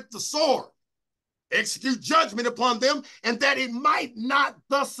them with the sword, execute judgment upon them, and that it might not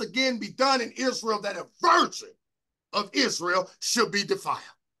thus again be done in Israel that a virgin of Israel should be defiled.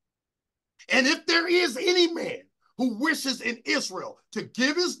 And if there is any man who wishes in Israel to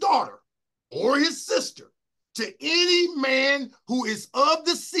give his daughter or his sister to any man who is of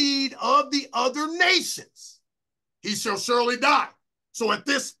the seed of the other nations, he shall surely die. So at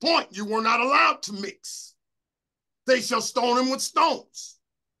this point, you were not allowed to mix. They shall stone him with stones.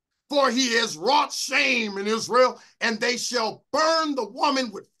 For he has wrought shame in Israel, and they shall burn the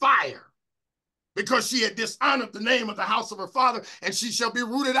woman with fire, because she had dishonored the name of the house of her father, and she shall be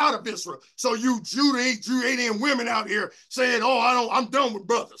rooted out of Israel. So you Judean women out here saying, oh, I'm done with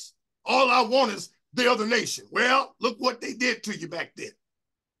brothers. All I want is the other nation. Well, look what they did to you back then.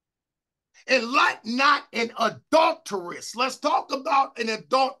 And like not an adulteress. Let's talk about an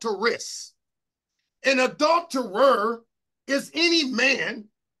adulteress. An adulterer is any man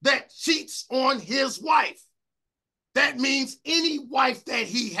that cheats on his wife. That means any wife that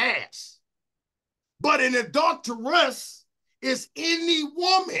he has. But an adulteress is any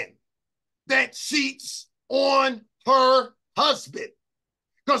woman that cheats on her husband.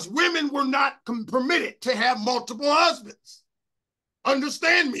 Because women were not permitted to have multiple husbands.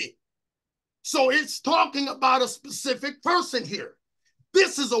 Understand me? So it's talking about a specific person here.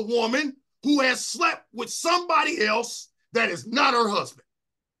 This is a woman who has slept with somebody else that is not her husband.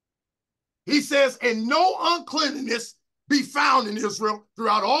 He says, and no uncleanness be found in Israel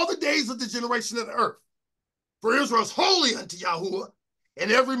throughout all the days of the generation of the earth. For Israel is holy unto Yahuwah,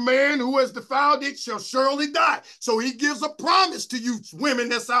 and every man who has defiled it shall surely die. So he gives a promise to you women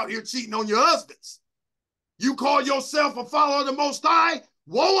that's out here cheating on your husbands. You call yourself a follower of the Most High,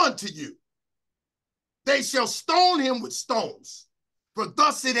 woe unto you. They shall stone him with stones. For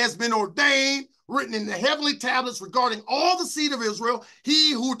thus it has been ordained, written in the heavenly tablets regarding all the seed of Israel,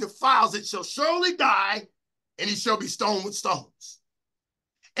 he who defiles it shall surely die, and he shall be stoned with stones.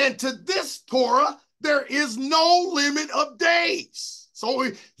 And to this Torah, there is no limit of days. So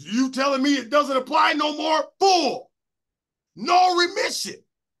you telling me it doesn't apply no more? Full. No remission,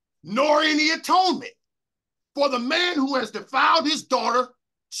 nor any atonement. For the man who has defiled his daughter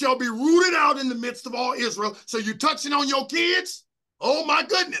shall be rooted out in the midst of all Israel. So you touching on your kids? Oh my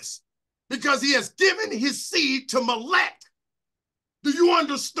goodness. Because he has given his seed to Molech. Do you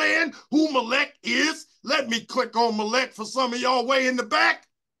understand who Molech is? Let me click on Molech for some of y'all way in the back.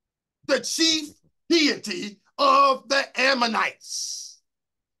 The chief deity of the Ammonites.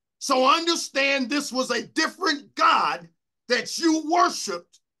 So understand this was a different God that you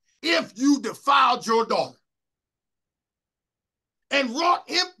worshiped if you defiled your daughter. And wrought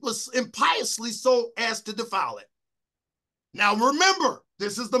impiously so as to defile it. Now remember,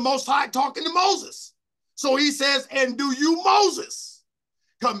 this is the Most High talking to Moses. So he says, and do you, Moses,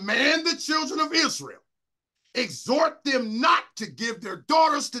 command the children of Israel, exhort them not to give their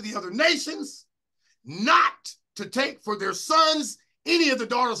daughters to the other nations, not to take for their sons any of the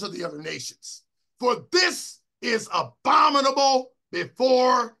daughters of the other nations. For this is abominable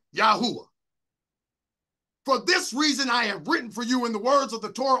before Yahuwah. For this reason I have written for you in the words of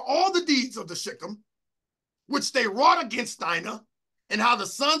the Torah all the deeds of the Shechem, which they wrought against Dinah, and how the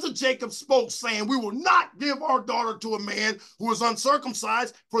sons of Jacob spoke, saying, we will not give our daughter to a man who is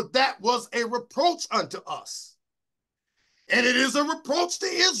uncircumcised, for that was a reproach unto us. And it is a reproach to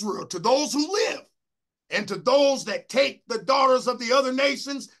Israel, to those who live, and to those that take the daughters of the other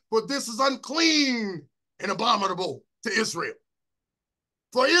nations, for this is unclean and abominable to Israel.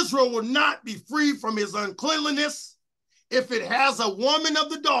 For Israel will not be free from his uncleanliness if it has a woman of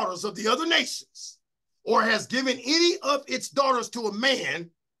the daughters of the other nations, or has given any of its daughters to a man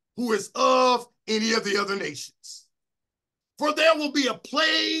who is of any of the other nations. For there will be a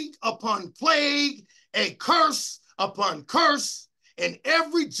plague upon plague, a curse upon curse, and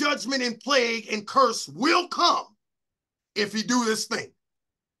every judgment and plague and curse will come if he do this thing,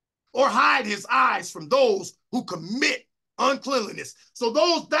 or hide his eyes from those who commit uncleanliness. So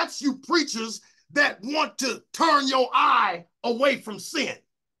that's you preachers that want to turn your eye away from sin.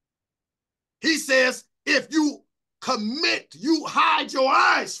 He says, if you commit, you hide your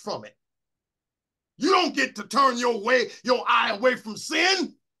eyes from it. You don't get to turn your eye away from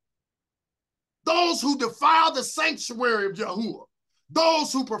sin. Those who defile the sanctuary of Yahuwah,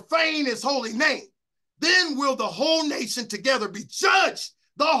 those who profane his holy name, then will the whole nation together be judged.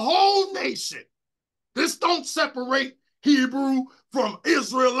 The whole nation. This don't separate Hebrew from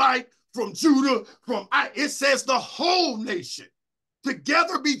Israelite, from Judah, it says the whole nation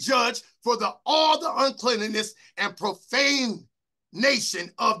together be judged for all the uncleanness and profane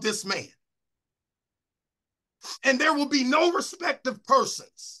nation of this man. And there will be no respect of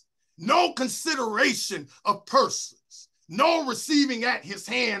persons, no consideration of persons, no receiving at his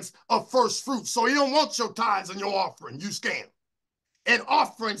hands of first fruits. So he don't want your tithes and your offering, you scam. And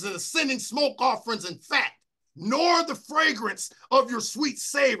offerings and ascending smoke offerings and fat, nor the fragrance of your sweet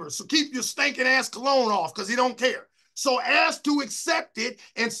savor. So keep your stinking ass cologne off, because he don't care. So as to accept it,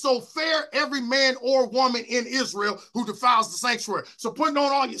 and so fare every man or woman in Israel who defiles the sanctuary. So putting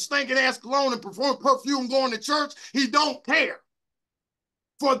on all your stinking ass cologne and perfume going to church, he don't care.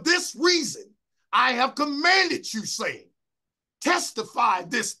 For this reason, I have commanded you, saying, testify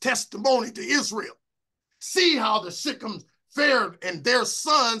this testimony to Israel. See how the Shechem fared and their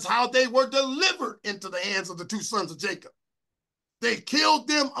sons, how they were delivered into the hands of the two sons of Jacob. They killed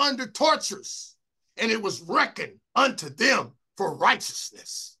them under tortures, and it was reckoned unto them for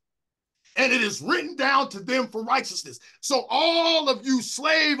righteousness. And it is written down to them for righteousness. So all of you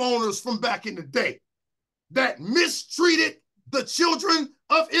slave owners from back in the day that mistreated the children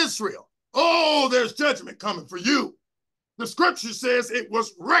of Israel, oh, there's judgment coming for you. The scripture says it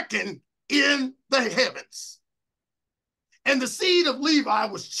was reckoned in the heavens. And the seed of Levi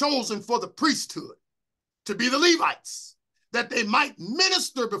was chosen for the priesthood, to be the Levites, that they might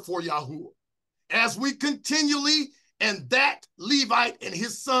minister before Yahuwah as we continually, and that Levite and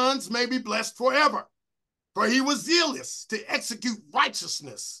his sons may be blessed forever. For he was zealous to execute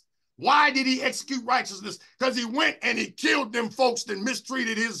righteousness. Why did he execute righteousness? Because he went and he killed them folks that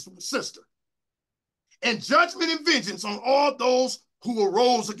mistreated his sister. And judgment and vengeance on all those who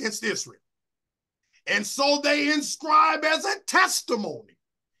arose against Israel. And so they inscribe as a testimony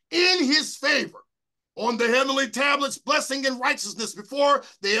in his favor on the heavenly tablets, blessing and righteousness before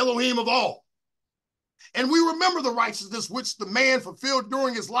the Elohim of all. And we remember the righteousness which the man fulfilled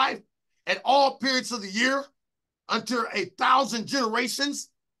during his life at all periods of the year until 1,000 generations,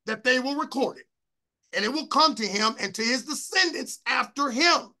 that they will record it. And it will come to him and to his descendants after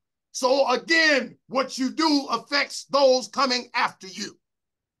him. So again, what you do affects those coming after you.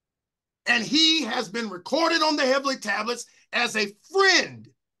 And he has been recorded on the heavenly tablets as a friend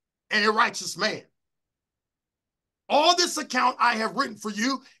and a righteous man. All this account I have written for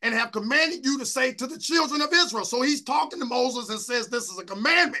you and have commanded you to say to the children of Israel. So he's talking to Moses and says this is a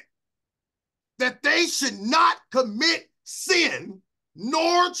commandment, that they should not commit sin,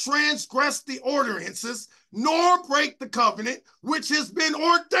 nor transgress the ordinances, nor break the covenant which has been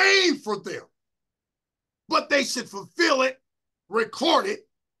ordained for them. But they should fulfill it, record it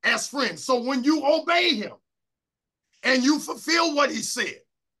as friends. So when you obey him and you fulfill what he said,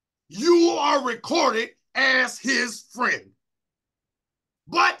 you are recorded as his friend.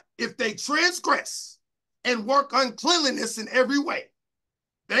 But if they transgress and work uncleanliness in every way,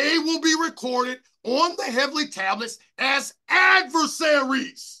 they will be recorded on the heavenly tablets as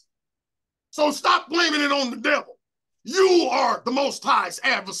adversaries. So stop blaming it on the devil. You are the Most High's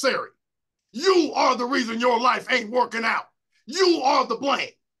adversary. You are the reason your life ain't working out. You are the blame.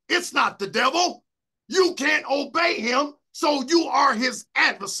 It's not the devil. You can't obey him, so you are his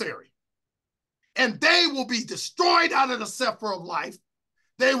adversary. And they will be destroyed out of the Sefer of life.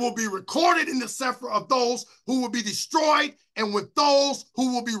 They will be recorded in the Sefer of those who will be destroyed, and with those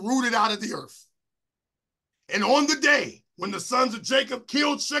who will be rooted out of the earth. And on the day when the sons of Jacob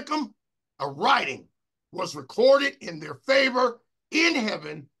killed Shechem, a writing was recorded in their favor in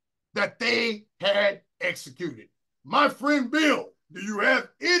heaven that they had executed. My friend Bill, do you have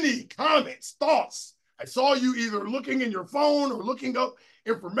any comments, thoughts? I saw you either looking in your phone or looking up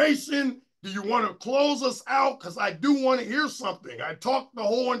information. Do you want to close us out? Because I do want to hear something. I talked the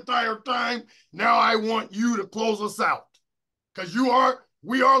whole entire time. Now I want you to close us out. Because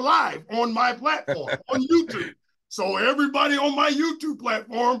we are live on my platform, on YouTube. So everybody on my YouTube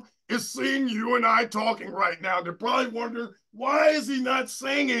platform is seeing you and I talking right now. They're probably wondering, why is he not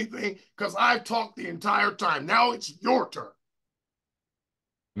saying anything? Because I've talked the entire time. Now it's your turn.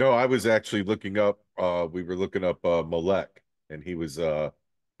 No, I was actually looking up, we were looking up Molech, and he was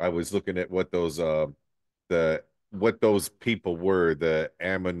I was looking at what those what those people were, the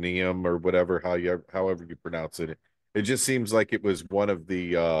Ammonium or whatever, however you pronounce it. It just seems like it was one of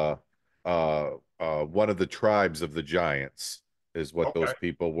the tribes of the giants is what those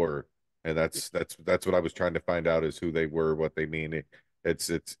people were. And that's what I was trying to find out, is who they were, what they mean.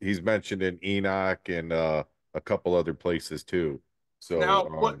 It's he's mentioned in Enoch and a couple other places too. So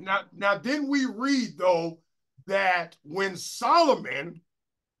now didn't we read though that when Solomon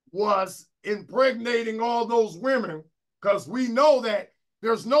was impregnating all those women, because we know that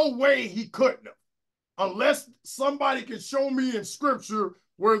there's no way he couldn't have, unless somebody can show me in scripture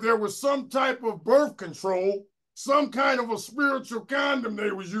where there was some type of birth control, some kind of a spiritual condom they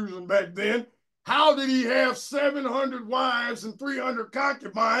was using back then. How did he have 700 wives and 300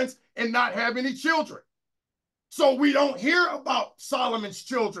 concubines and not have any children? So we don't hear about Solomon's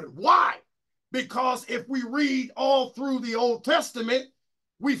children. Why? Because if we read all through the Old Testament,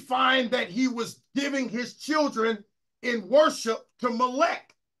 we find that he was giving his children in worship to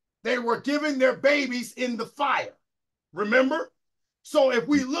Molech. They were giving their babies in the fire. Remember? So if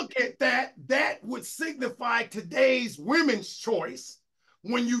we look at that, that would signify today's women's choice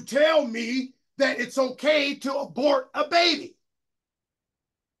when you tell me that it's okay to abort a baby.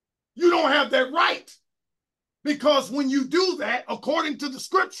 don't have that right. Because when you do that, according to the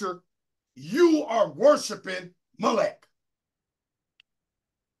scripture, you are worshiping Molech.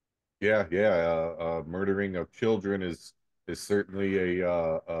 Yeah, yeah. Murdering of children is certainly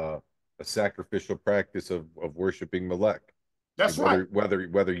a sacrificial practice of worshiping Molech. That's right.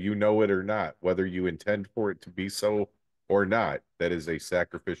 Whether you know it or not, whether you intend for it to be so or not, that is a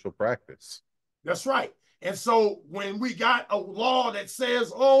sacrificial practice. That's right. And so when we got a law that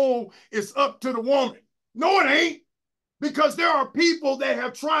says, oh, it's up to the woman, no, it ain't. Because there are people that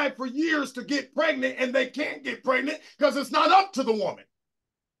have tried for years to get pregnant and they can't get pregnant because it's not up to the woman.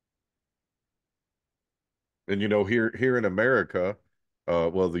 And here in America,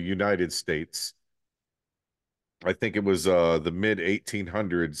 well, the United States, I think it was the mid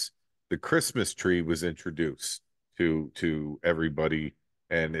 1800s, the Christmas tree was introduced to everybody,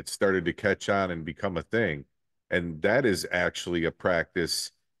 and it started to catch on and become a thing. And that is actually a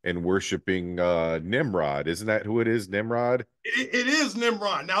practice in worshiping Nimrod. Isn't that who it is, Nimrod? It is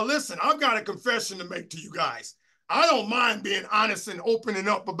Nimrod. Now, listen, I've got a confession to make to you guys. I don't mind being honest and opening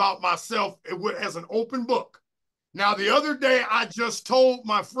up about myself as an open book. Now, the other day, I just told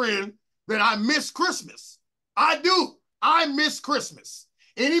my friend that I miss Christmas. I do. I miss Christmas.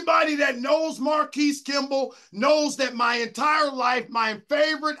 Anybody that knows Marquise Kimball knows that my entire life, my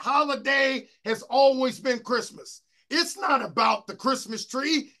favorite holiday has always been Christmas. It's not about the Christmas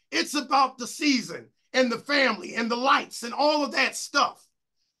tree. It's about the season and the family and the lights and all of that stuff.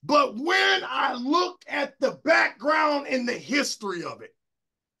 But when I look at the background and the history of it,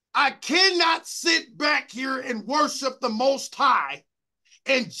 I cannot sit back here and worship the Most High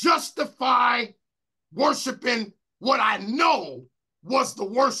and justify worshiping what I know was the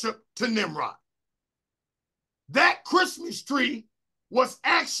worship to Nimrod. That Christmas tree was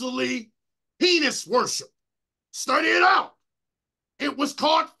actually penis worship. Study it out. It was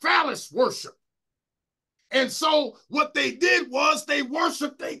called phallus worship. And so what they did was they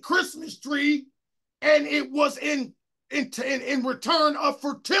worshiped a Christmas tree, and it was in return of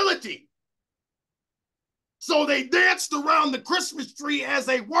fertility. So they danced around the Christmas tree as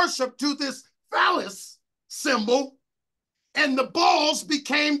a worship to this phallus symbol, and the balls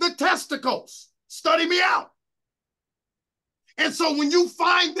became the testicles. Study me out. And so when you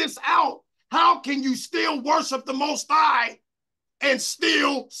find this out, how can you still worship the Most High and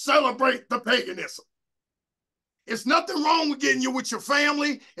still celebrate the paganism? It's nothing wrong with getting you with your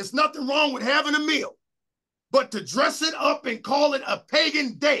family. It's nothing wrong with having a meal. But to dress it up and call it a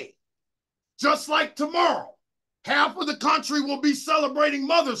pagan day, just like tomorrow, half of the country will be celebrating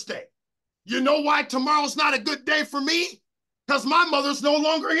Mother's Day. You know why tomorrow's not a good day for me? Because my mother's no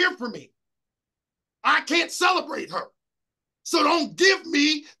longer here for me. I can't celebrate her. So don't give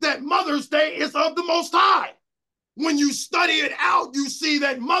me that Mother's Day is of the Most High. When you study it out, you see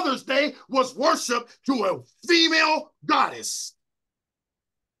that Mother's Day was worship to a female goddess,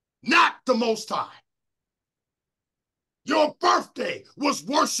 not the Most High. Your birthday was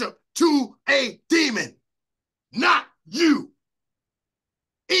worship to a demon, not you.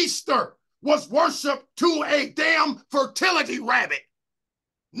 Easter was worship to a damn fertility rabbit,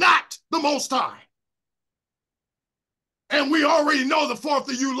 not the Most High. And we already know the 4th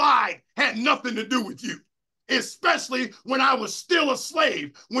of July had nothing to do with you, especially when I was still a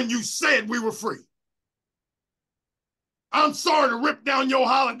slave when you said we were free. I'm sorry to rip down your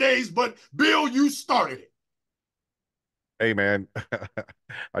holidays, but Bill, you started it. Hey, man,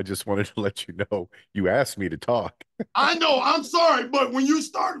 I just wanted to let you know you asked me to talk. I know, I'm sorry, but when you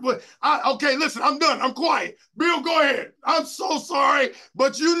started with, okay, listen, I'm done. I'm quiet. Bill, go ahead. I'm so sorry,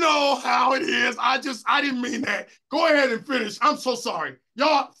 but you know how it is. I didn't mean that. Go ahead and finish. I'm so sorry.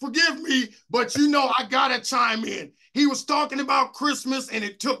 Y'all, forgive me, but you know I got to chime in. He was talking about Christmas, and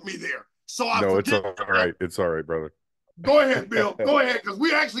it took me there. So I No, it's forgive all right. It's all right, brother. Go ahead, Bill. Go ahead, because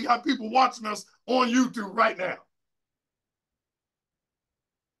we actually got people watching us on YouTube right now.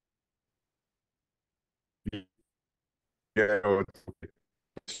 Yeah,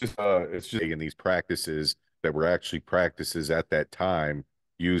 it's just in these practices that were actually practices at that time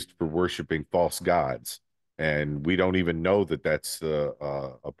used for worshiping false gods, and we don't even know that that's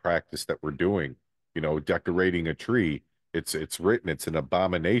a practice that we're doing. Decorating a tree. It's written. It's an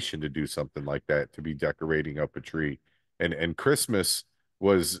abomination to do something like that, to be decorating up a tree. And Christmas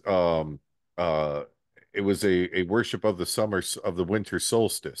was uh it was a worship of the winter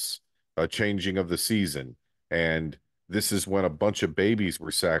solstice, a changing of the season, and this is when a bunch of babies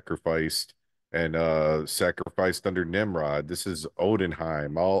were sacrificed and sacrificed under Nimrod. This is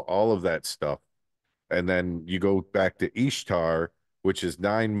Odenheim, all of that stuff. And then you go back to Ishtar, which is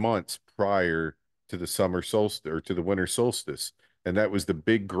 9 months prior to the summer solstice or to the winter solstice. and that was the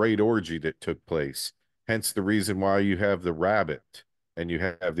big great orgy that took place. Hence the reason why you have the rabbit and you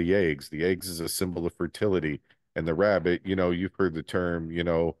have the eggs. The eggs is a symbol of fertility, and the rabbit, you've heard the term,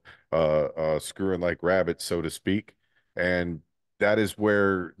 screwing like rabbits, so to speak. And that is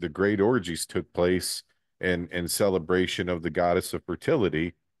where the great orgies took place in celebration of the goddess of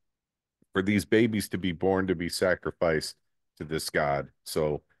fertility, for these babies to be born to be sacrificed to this god.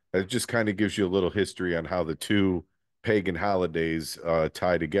 So that just kind of gives you a little history on how the two pagan holidays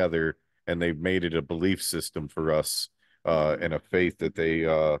tie together, and they've made it a belief system for us, and a faith that they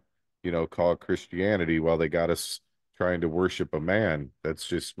call Christianity, while they got us trying to worship a man. That's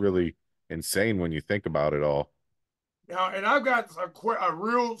just really insane when you think about it all. Now, and I've got a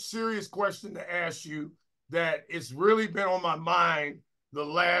real serious question to ask you that it's really been on my mind the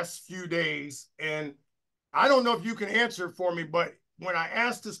last few days. And I don't know if you can answer it for me, but when I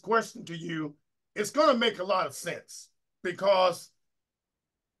ask this question to you, it's going to make a lot of sense, because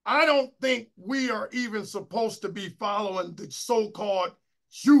I don't think we are even supposed to be following the so-called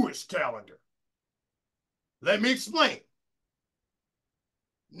Jewish calendar. Let me explain.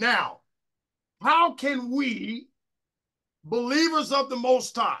 Now, how can we, believers of the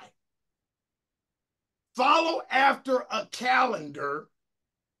Most High, follow after a calendar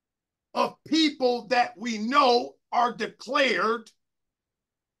of people that we know are declared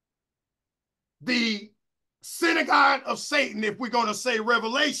the synagogue of Satan, if we're going to say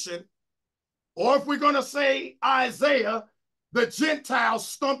Revelation, or if we're going to say Isaiah, the Gentiles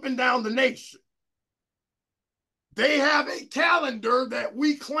stomping down the nation? They have a calendar that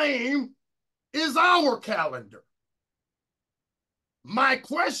we claim is our calendar. My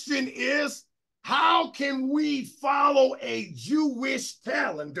question is, how can we follow a Jewish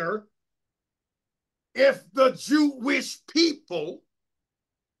calendar if the Jewish people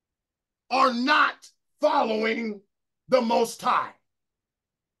are not following the Most High?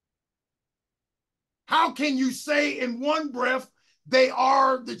 How can you say in one breath they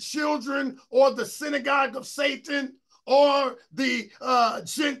are the children or the synagogue of Satan, or the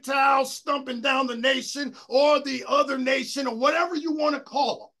Gentiles stumping down the nation, or the other nation, or whatever you want to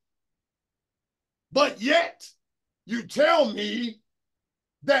call them, but yet you tell me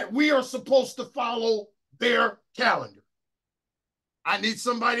that we are supposed to follow their calendar? I need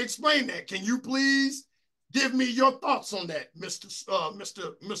somebody to explain that. Can you please give me your thoughts on that,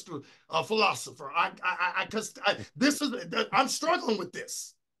 Mr. Philosopher? I'm struggling with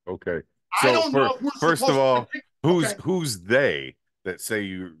this. Okay. I So don't know if we're first of supposed all, to. who's Okay. who's they that say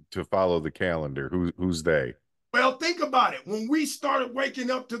you to follow the calendar? Who's they? Well, think about it. When we started waking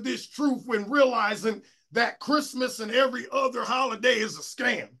up to this truth, when realizing that Christmas and every other holiday is a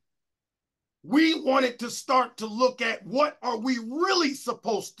scam, we wanted to start to look at what are we really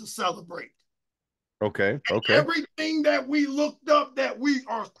supposed to celebrate. Okay, And okay. everything that we looked up that we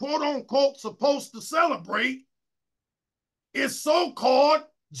are quote unquote supposed to celebrate is so-called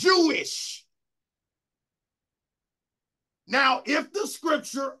Jewish. Now, if the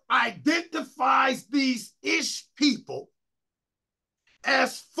scripture identifies these ish people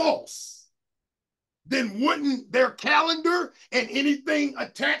as false, then wouldn't their calendar and anything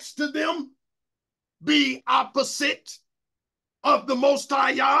attached to them be opposite of the Most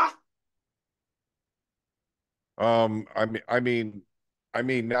High Yah? I mean,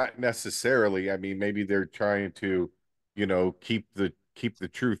 not necessarily. I mean, maybe they're trying to, keep the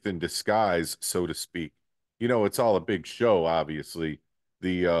truth in disguise, so to speak. It's all a big show, obviously.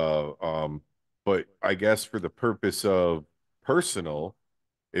 The but I guess for the purpose of personal,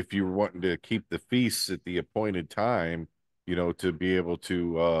 if you're wanting to keep the feasts at the appointed time, to be able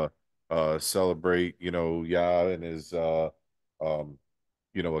to celebrate, Yah and his um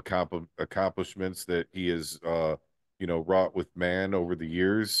accomplishments that he has wrought with man over the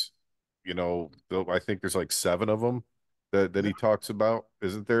years. Though I think there's like seven of them that he talks about.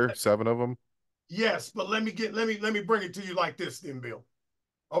 Isn't there seven of them? Yes, but let me bring it to you like this, then, Bill.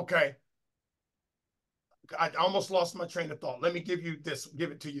 Okay. I almost lost my train of thought. Let me give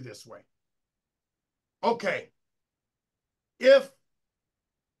it to you this way. Okay. If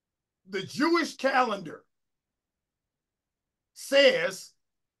the Jewish calendar says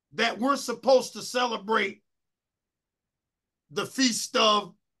that we're supposed to celebrate the feast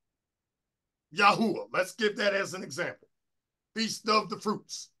of Yahuwah, let's give that as an example, feast of the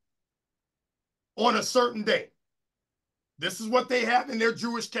fruits, on a certain day. This is what they have in their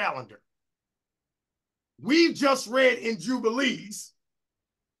Jewish calendar. We've just read in Jubilees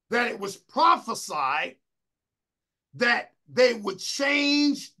that it was prophesied that they would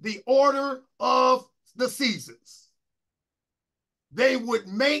change the order of the seasons. They would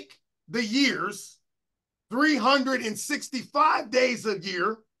make the years 365 days a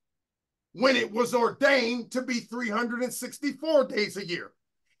year when it was ordained to be 364 days a year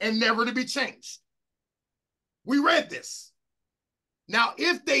and never to be changed. We read this. Now,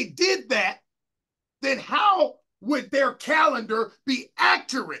 if they did that, then how would their calendar be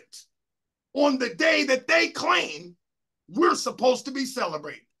accurate on the day that they claim we're supposed to be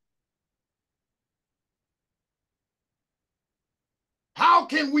celebrating? How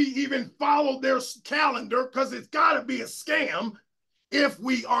can we even follow their calendar? Because it's got to be a scam if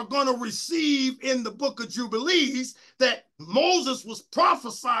we are going to receive in the book of Jubilees that Moses was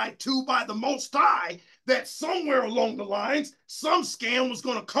prophesied to by the Most High that somewhere along the lines, some scam was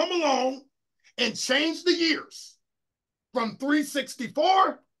going to come along and change the years from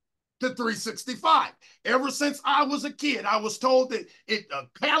 364 to 365. Ever since I was a kid, I was told that a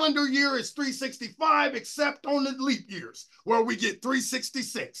calendar year is 365 except on the leap years where we get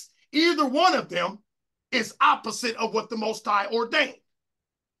 366. Either one of them is opposite of what the Most High ordained.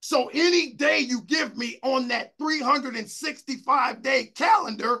 So any day you give me on that 365-day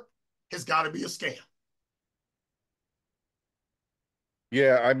calendar has got to be a scam.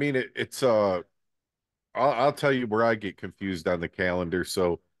 Yeah, I mean it's I'll tell you where I get confused on the calendar.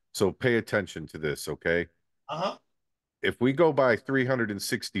 So pay attention to this, okay? Uh-huh. If we go by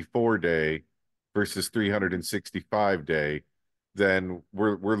 364 day versus 365 day, then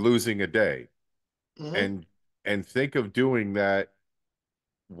we're losing a day. Mm-hmm. And think of doing that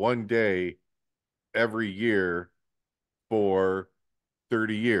one day every year for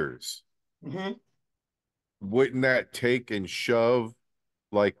 30 years. Mm-hmm. Wouldn't that take and shove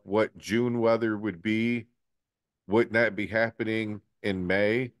like what June weather would be? Wouldn't that be happening in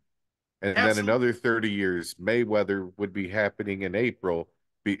May? And then Absolutely. another 30 years, May weather would be happening in April,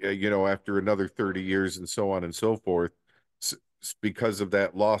 after another 30 years and so on and so forth, because of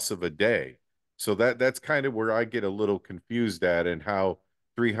that loss of a day. So that's kind of where I get a little confused at, and how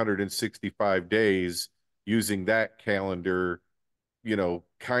 365 days using that calendar,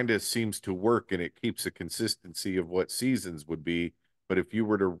 kind of seems to work, and it keeps a consistency of what seasons would be. But if you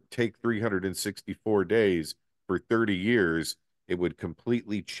were to take 364 days for 30 years, it would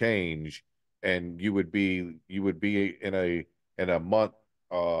completely change, and you would be in a month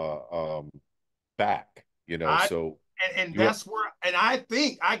back, I so and you that's where, and I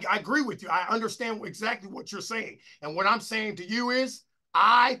think I agree with you. I understand exactly what you're saying. And what I'm saying to you is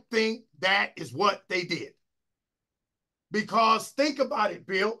I think that is what they did. Because think about it,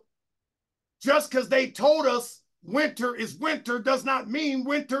 Bill. Just because they told us winter is winter does not mean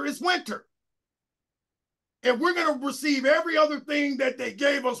winter is winter. If we're going to receive every other thing that they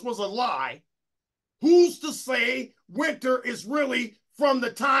gave us was a lie, who's to say winter is really from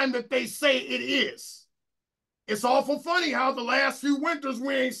the time that they say it is? It's awful funny how the last few winters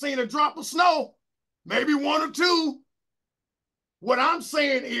we ain't seen a drop of snow, maybe one or two. What I'm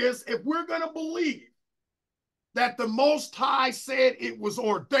saying is, if we're going to believe that the Most High said it was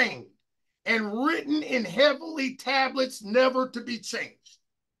ordained and written in heavenly tablets never to be changed,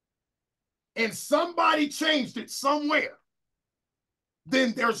 and somebody changed it somewhere,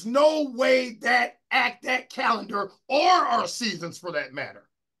 then there's no way that calendar or our seasons for that matter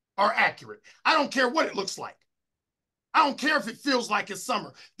are accurate. I don't care what it looks like. I don't care if it feels like it's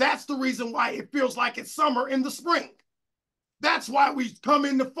summer. That's the reason why it feels like it's summer in the spring. That's why we come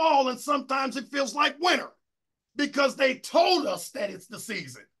into fall and sometimes it feels like winter, because they told us that it's the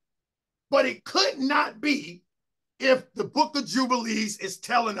season. But it could not be if the book of Jubilees is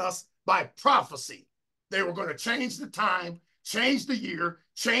telling us by prophecy they were going to change the time, change the year,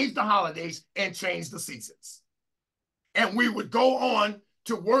 change the holidays, and change the seasons. And we would go on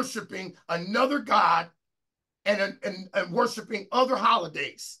to worshiping another God and worshiping other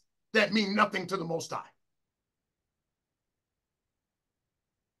holidays that mean nothing to the Most High.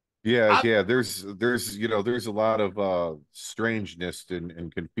 Yeah, I, yeah. There's a lot of strangeness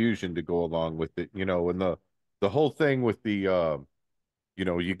and confusion to go along with it, and the whole thing with the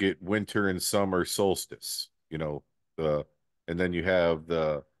you get winter and summer solstice, the and then you have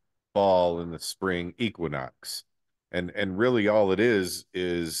the fall and the spring equinox. And really all it is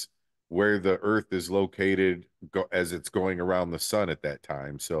where the earth is located as it's going around the sun at that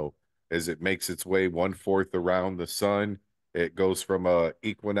time. So as it makes its way one-fourth around the sun, it goes from a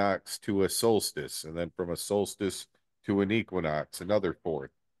equinox to a solstice, and then from a solstice to an equinox, another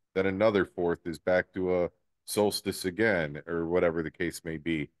fourth. Then another fourth is back to a solstice again, or whatever the case may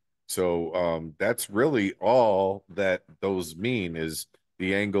be. So that's really all that those mean, is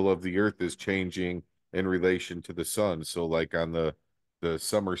the angle of the earth is changing in relation to the sun. So like on the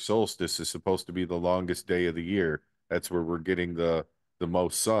summer solstice is supposed to be the longest day of the year. That's where we're getting the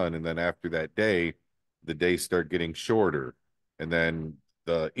most sun, and then after that day, the days start getting shorter. And then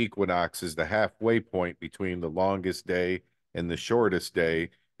the equinox is the halfway point between the longest day and the shortest day.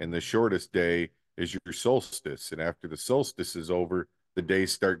 And the shortest day is your solstice. And after the solstice is over, the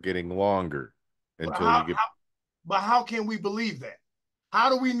days start getting longer But until you get. how can we believe that? How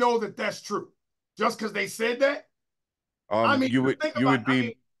do we know that that's true? Just because they said that? I mean, You would think you about it. would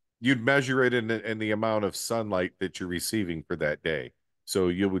be you'd measure it in the amount of sunlight that you're receiving for that day. So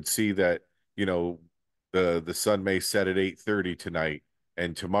you would see that, the sun may set at 8:30 tonight,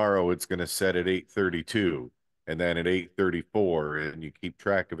 and tomorrow it's going to set at 8:32, and then at 8:34, and you keep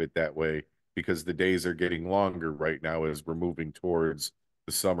track of it that way because the days are getting longer right now as we're moving towards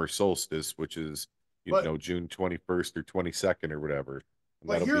the summer solstice, which is, but June 21st or 22nd or whatever. And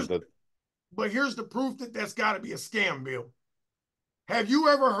but that'll be here's the here's the proof that that's got to be a scam, Bill. Have you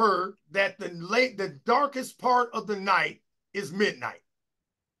ever heard that the darkest part of the night is midnight?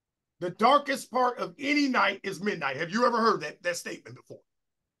 The darkest part of any night is midnight. Have you ever heard that statement before?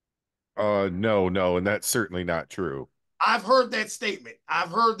 No, no, and that's certainly not true. I've heard that statement. I've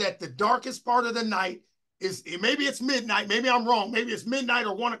heard that the darkest part of the night is, maybe it's midnight, maybe I'm wrong, maybe it's midnight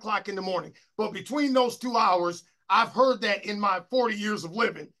or 1 o'clock in the morning. But between those 2 hours, I've heard that in my 40 years of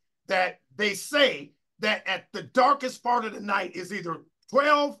living, that they say that at the darkest part of the night is either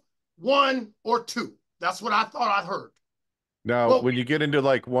 12, 1, or 2. That's what I thought I heard. Now, Well, when you get into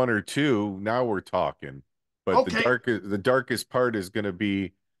like one or two, now we're talking. But the okay. darkest part is going to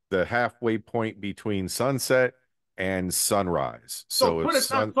be the halfway point between sunset and sunrise. So put it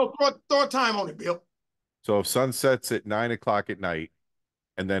time. So throw a time on it, Bill. So if sunset's at 9 o'clock at night,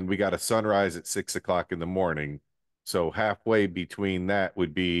 and then we got a sunrise at 6 o'clock in the morning, so halfway between that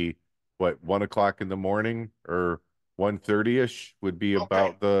would be what, 1 o'clock in the morning or 1:30 ish would be Okay.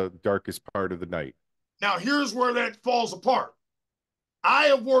 about the darkest part of the night. Now here's where that falls apart. I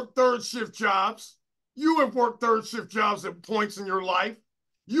have worked third shift jobs. You have worked third shift jobs at points in your life.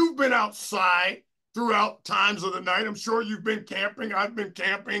 You've been outside throughout times of the night. I'm sure you've been camping. I've been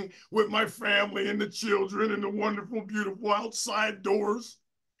camping with my family and the children and the wonderful, beautiful outside doors.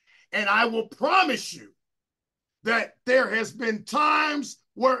 And I will promise you that there has been times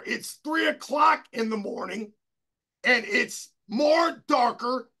where it's 3 o'clock in the morning and it's more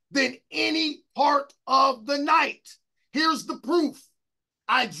darker than any part of the night. Here's the proof.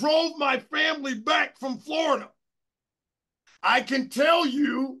 I drove my family back from Florida. I can tell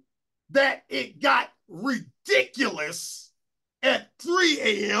you that it got ridiculous at 3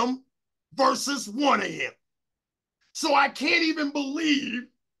 a.m. versus 1 a.m. So I can't even believe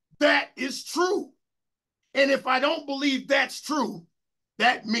that is true. And if I don't believe that's true,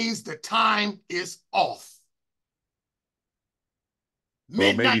 that means the time is off.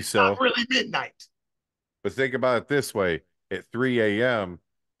 Well, maybe Midnight's not so. really midnight. But think about it this way: at 3 a.m.,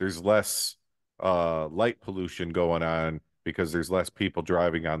 there's less light pollution going on because there's less people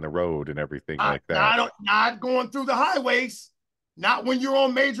driving on the road and everything like that. Not going through the highways. Not when you're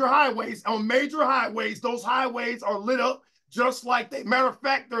on major highways. On major highways, those highways are lit up just like they. Matter of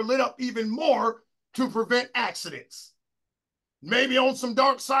fact, they're lit up even more to prevent accidents. Maybe on some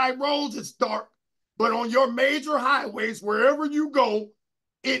dark side roads, it's dark, but on your major highways, wherever you go,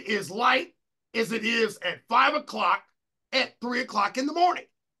 it is light as it is at 5 o'clock, at 3 o'clock in the morning.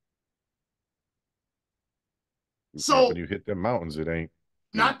 Not when So you hit the mountains, it ain't.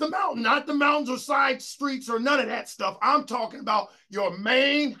 not the mountain, not the mountains or side streets or none of that stuff. I'm talking about your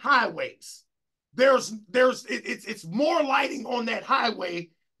main highways. It's more lighting on that highway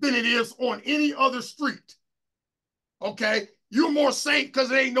than it is on any other street. Okay, you're more safe because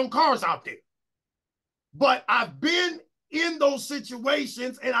there ain't no cars out there. But I've been in those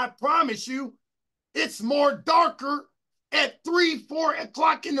situations, and I promise you, it's more darker at 3, 4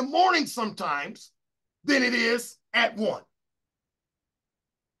 o'clock in the morning sometimes than it is at 1.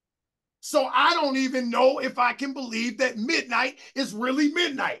 So I don't even know if I can believe that midnight is really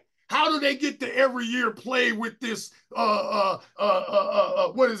midnight. How do they get to every year play with this? What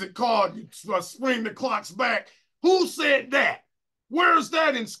is it called? Spring the clocks back. Who said that? Where's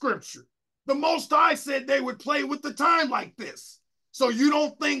that in scripture? The Most High said they would play with the time like this. So you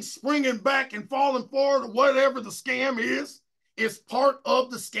don't think springing back and falling forward, or whatever the scam is part of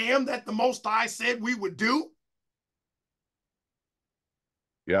the scam that the Most High said we would do?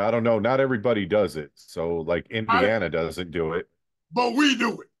 Yeah, I don't know. Not everybody does it. So, like Indiana doesn't do it. But we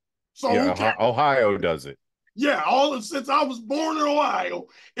do it. So who cares? Yeah, Ohio does it. Yeah, since I was born in Ohio,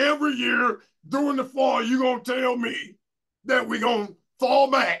 every year during the fall, you're gonna tell me that we're gonna fall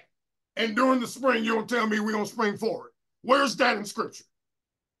back, and during the spring, you're gonna tell me we're gonna spring forward. Where's that in scripture?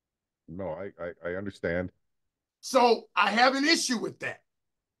 No, I understand. So I have an issue with that.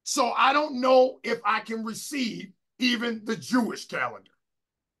 So I don't know if I can receive even the Jewish calendar.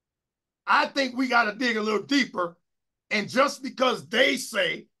 I think we got to dig a little deeper. And just because they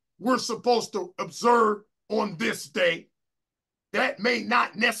say we're supposed to observe on this day, that may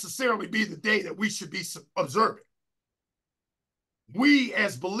not necessarily be the day that we should be observing. We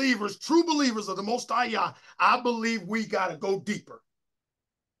as believers, true believers of the Most High Yah, I believe we got to go deeper.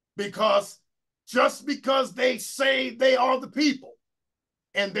 Because just because they say they are the people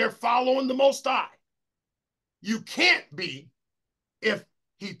and they're following the Most High, you can't be if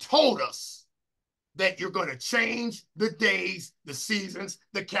he told us that you're going to change the days, the seasons,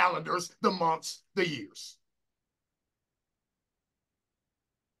 the calendars, the months, the years.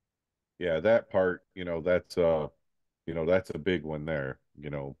 Yeah, that part, that's a big one there,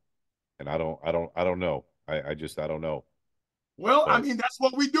 and I don't know. I don't know. Well, I But mean, that's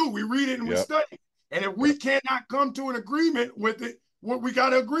what we do. We read it and we yep, study. And if we yep. cannot come to an agreement with it, what we got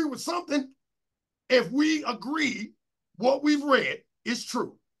to agree with something. If we agree what we've read is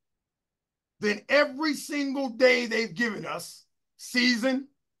true, then every single day they've given us, season,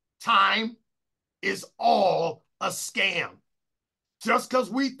 time, is all a scam. Just because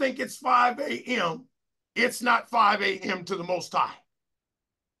we think it's 5 a.m., it's not 5 a.m. to the Most High.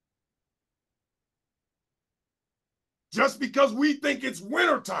 Just because we think it's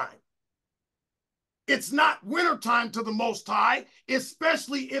wintertime, it's not wintertime to the Most High,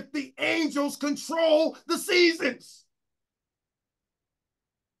 especially if the angels control the seasons.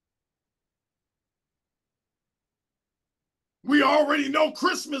 We already know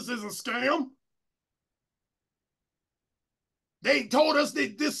Christmas is a scam. They told us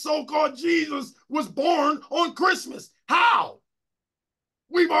that this so-called Jesus was born on Christmas. How?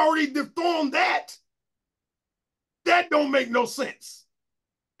 We've already dethroned that. That don't make no sense.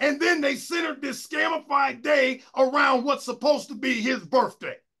 And then they centered this scamified day around what's supposed to be his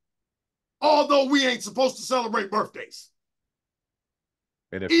birthday. Although we ain't supposed to celebrate birthdays.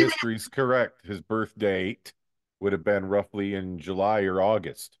 And if Even history's correct, his birth date would have been roughly in July or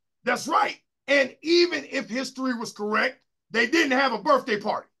August. That's right. And even if history was correct, they didn't have a birthday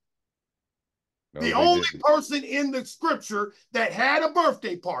party. No, The they only didn't. person in the scripture that had a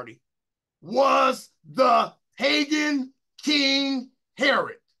birthday party was the pagan king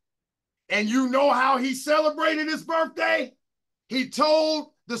Herod. And you know how he celebrated his birthday? He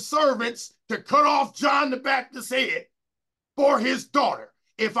told the servants to cut off John the Baptist's head for his daughter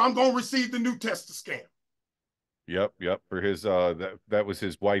if I'm going to receive the New Testament scam. Yep, yep. For his that was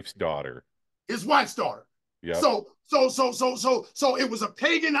his wife's daughter. His wife's daughter. Yep. So it was a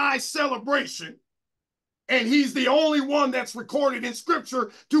paganized celebration, and he's the only one that's recorded in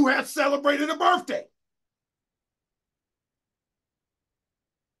scripture to have celebrated a birthday.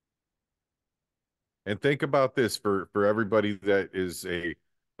 And think about this for everybody that is a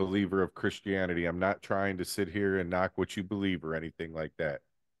believer of Christianity. I'm not trying to sit here and knock what you believe or anything like that.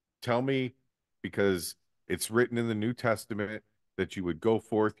 Tell me, because it's written in the New Testament that you would go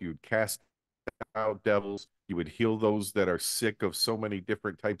forth, you would cast out devils, you would heal those that are sick of so many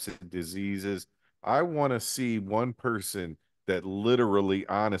different types of diseases. I want to see one person that literally,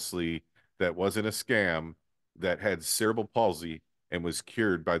 honestly, that wasn't a scam, that had cerebral palsy and was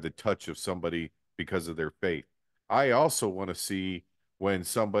cured by the touch of somebody because of their faith. I also want to see when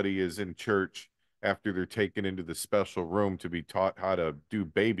somebody is in church after they're taken into the special room to be taught how to do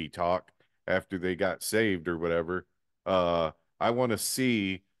baby talk after they got saved or whatever. I want to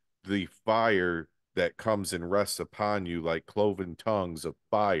see the fire that comes and rests upon you like cloven tongues of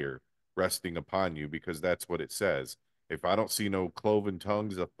fire resting upon you, because that's what it says. If I don't see no cloven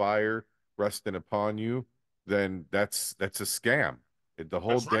tongues of fire resting upon you, then that's a scam. The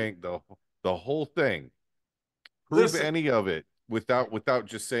whole That's right. dang the whole thing. Prove Listen, any of it without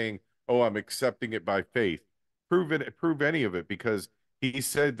just saying, "Oh, I'm accepting it by faith." Prove it. Prove any of it, because he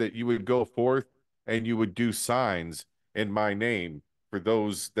said that you would go forth and you would do signs in my name for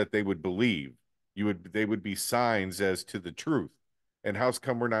those that they would believe. They would be signs as to the truth. And how's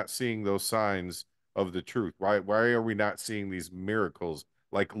come we're not seeing those signs of the truth? Why are we not seeing these miracles,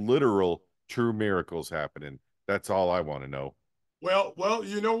 like literal true miracles happening? That's all I want to know. well,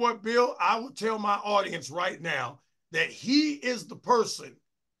 you know what, Bill? I would tell my audience right now that he is the person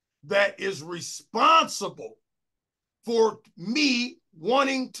that is responsible for me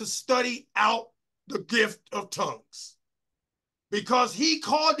wanting to study out the gift of tongues, because he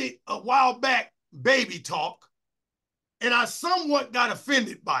called it a while back baby talk, and I somewhat got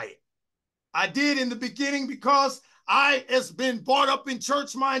offended by it. I did in the beginning because I has been brought up in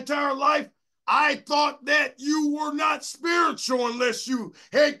church my entire life. I thought that you were not spiritual unless you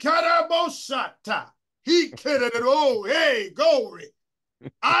had karaboshata. He kidded it. Oh, hey, glory.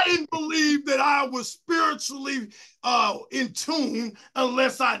 I didn't believe that I was spiritually in tune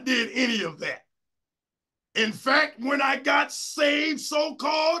unless I did any of that. In fact, when I got saved, so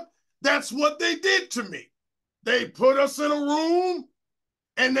called, that's what they did to me. They put us in a room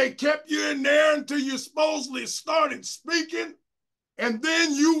and they kept you in there until you supposedly started speaking, and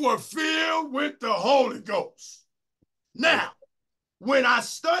then you were filled with the Holy Ghost. Right. Now, when I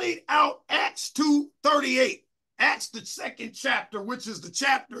studied out Acts 2:38, Acts the second chapter, which is the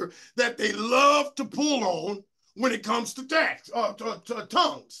chapter that they love to pull on when it comes to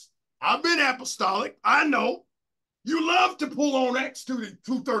tongues. I've been apostolic. I know. You love to pull on Acts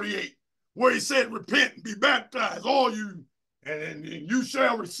 2:38, where he said, repent and be baptized, all you, and you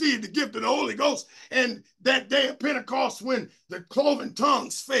shall receive the gift of the Holy Ghost. And that day of Pentecost, when the cloven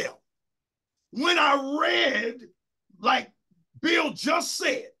tongues fell. When I read, like Bill just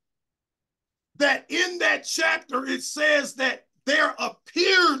said, that in that chapter it says that there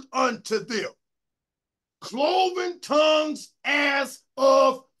appeared unto them cloven tongues as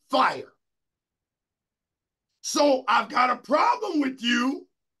of fire. So I've got a problem with you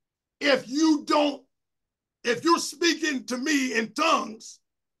if you're speaking to me in tongues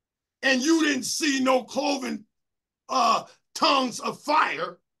and you didn't see no cloven tongues of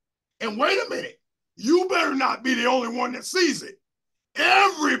fire. And wait a minute, you better not be the only one that sees it.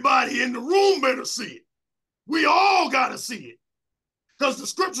 Everybody in the room better see it. We all got to see it. Because the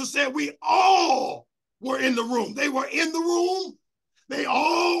scripture said we all were in the room. They were in the room. They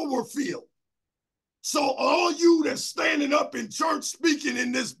all were filled. So all you that's standing up in church speaking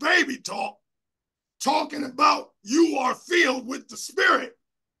in this baby talk, talking about you are filled with the Spirit,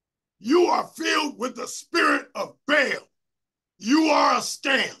 you are filled with the spirit of Baal. You are a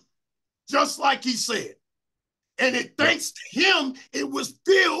scam, just like he said. And it Yeah. thanks to him, it was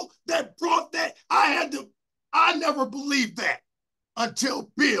Bill that brought that. I never believed that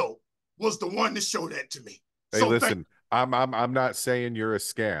until Bill was the one to show that to me. Hey, So thank listen, I'm not saying you're a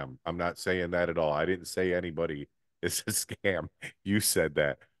scam. I'm not saying that at all. I didn't say anybody is a scam. You said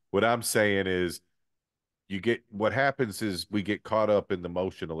that. What I'm saying is what happens is we get caught up in the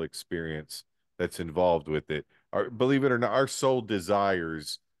emotional experience that's involved with it. Believe it or not, our soul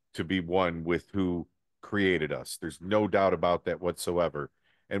desires to be one with who created us. There's no doubt about that whatsoever.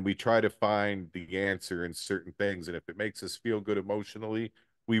 And we try to find the answer in certain things. And if it makes us feel good emotionally,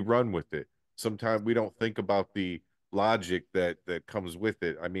 we run with it. Sometimes we don't think about the logic that comes with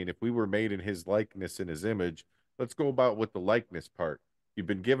it. I mean, if we were made in his likeness and his image, let's go about with the likeness part. You've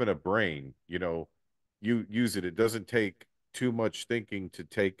been given a brain, you use it. It doesn't take too much thinking to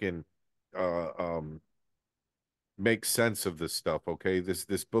take and uh, um, make sense of this stuff. Okay,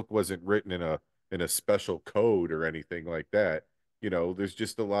 this book wasn't written in a special code or anything like that. There's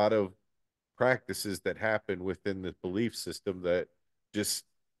just a lot of practices that happen within the belief system that just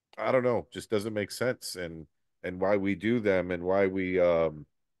I don't know, just doesn't make sense, and why we do them and why we uh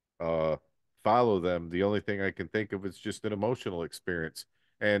follow them. The only thing I can think of is just an emotional experience.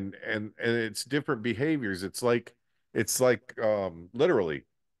 And it's different behaviors. It's like literally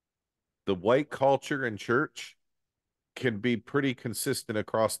the white culture in church can be pretty consistent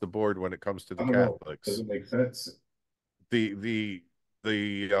across the board when it comes to the I don't know. Catholics. Doesn't make sense. The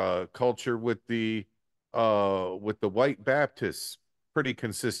culture with the white Baptists, pretty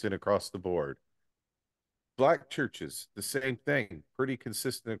consistent across the board. Black churches, the same thing, pretty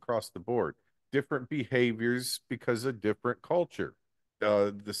consistent across the board. Different behaviors because of different culture.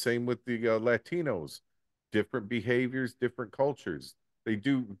 The same with the Latinos, different behaviors, different cultures. They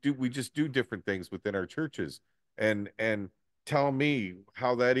do we just do different things within our churches. And tell me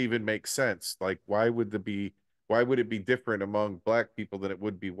how that even makes sense. Like why would it be different among black people than it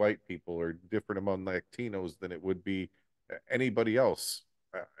would be white people, or different among Latinos than it would be anybody else?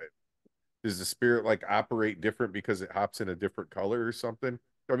 Does the spirit like operate different because it hops in a different color or something?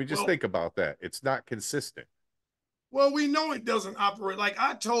 I mean, just Well, think about that. It's not consistent. well, we know it doesn't operate. Like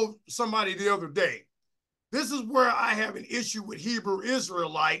I told somebody the other day, this is where I have an issue with Hebrew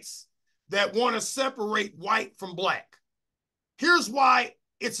Israelites that want to separate white from black. Here's why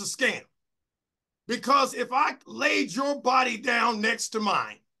it's a scam. Because if I laid your body down next to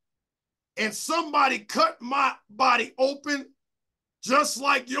mine and somebody cut my body open just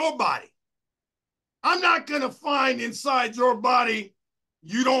like your body, I'm not going to find inside your body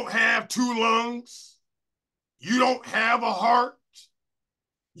you don't have two lungs, you don't have a heart,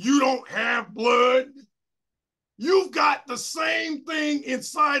 you don't have blood. You've got the same thing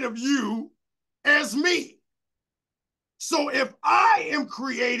inside of you as me. So if I am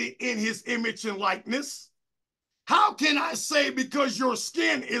created in his image and likeness, how can I say because your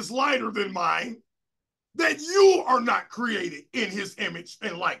skin is lighter than mine that you are not created in his image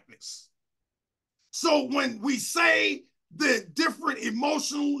and likeness. So when we say the different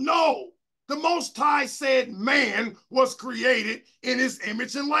emotional, no, the Most High said man was created in his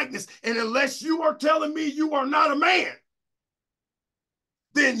image and likeness. And unless you are telling me you are not a man,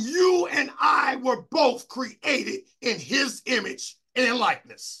 then you and I were both created in his image and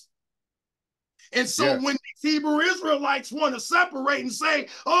likeness. And so Yeah. when the Hebrew Israelites want to separate and say,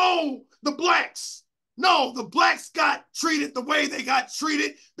 oh, the blacks, no, the blacks got treated the way they got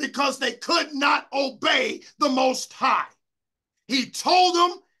treated because they could not obey the Most High. He told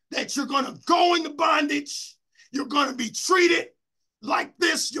them that you're going to go into bondage, you're going to be treated like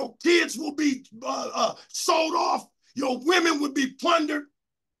this, your kids will be sold off, your women would be plundered,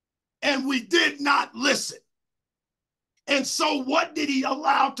 and we did not listen. And so what did he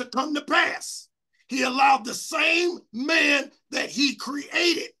allow to come to pass? He allowed the same man that he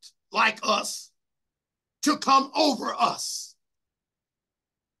created like us to come over us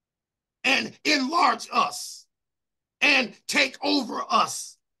and enlarge us and take over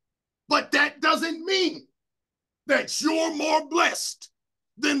us. But that doesn't mean that you're more blessed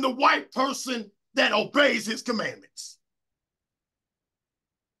than the white person that obeys his commandments.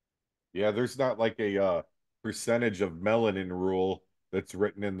 Yeah, there's not like a percentage of melanin rule that's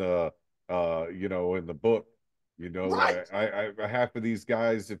written in the in the book. Right. Half of these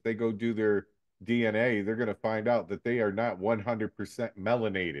guys, if they go do their DNA, they're gonna find out that they are not 100%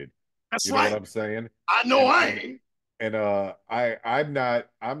 melanated. That's You know what right. I'm saying? I know And I and ain't. and I'm not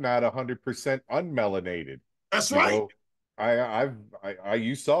 100% unmelanated. That's You right. know,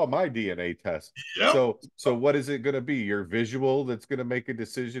 you saw my DNA test. Yep. So what is it going to be? Your visual that's going to make a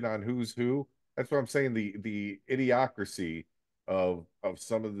decision on who's who? That's what I'm saying. The idiocracy of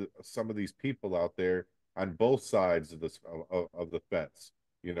some of these people out there on both sides of this of the fence.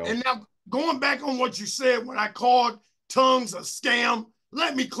 You know. And now going back on what you said when I called tongues a scam,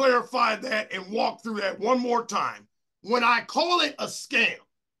 let me clarify that and walk through that one more time. When I call it a scam,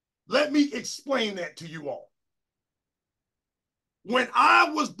 let me explain that to you all. When I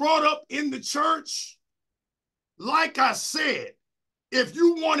was brought up in the church, like I said, if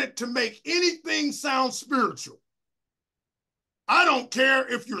you wanted to make anything sound spiritual, I don't care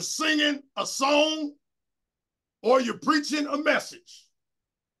if you're singing a song or you're preaching a message.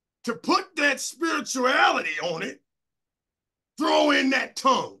 To put that spirituality on it, throw in that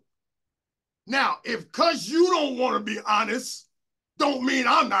tongue. Now, if because you don't want to be honest, don't mean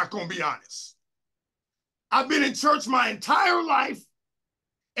I'm not going to be honest. I've been in church my entire life,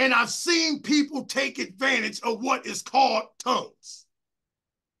 and I've seen people take advantage of what is called tongues.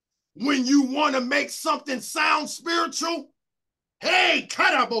 When you want to make something sound spiritual, hey,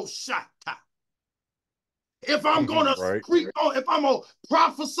 karaboshata. If I'm gonna Right. if I'm gonna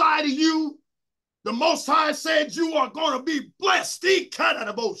prophesy to you, the Most High said you are gonna be blessed.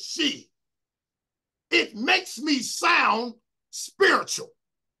 It makes me sound spiritual.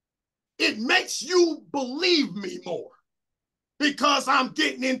 It makes you believe me more because I'm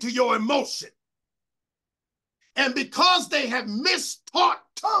getting into your emotion. And because they have mistaught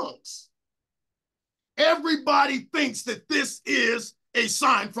tongues, everybody thinks that this is a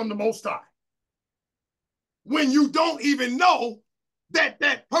sign from the Most High. When you don't even know that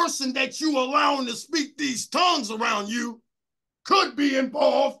that person that you allowing to speak these tongues around you could be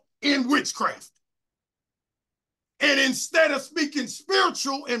involved in witchcraft. And instead of speaking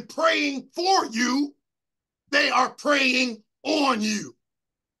spiritual and praying for you, they are praying on you.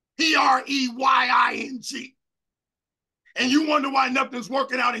 Preying. And you wonder why nothing's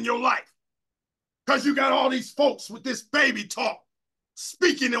working out in your life. Because you got all these folks with this baby talk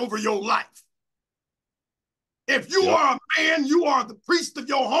speaking over your life. If you Yep. are a man, you are the priest of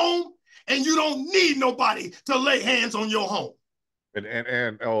your home, and you don't need nobody to lay hands on your home.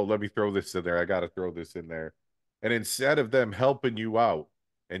 And oh, let me throw this in there. I got to throw this in there. And instead of them helping you out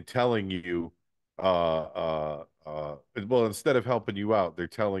and telling you, well, instead of helping you out, they're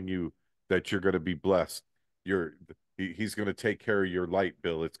telling you that you're going to be blessed. He's going to take care of your light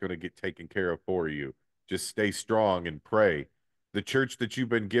bill. It's going to get taken care of for you. Just stay strong and pray. The church that you've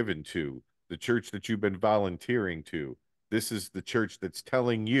been given to, the church that you've been volunteering to, this is the church that's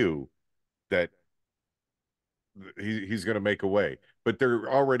telling you that he's going to make a way, but there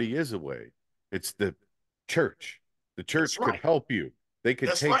already is a way. It's the church. The That's church could right. help you. They could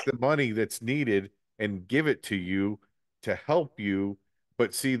That's take right. the money that's needed and give it to you to help you.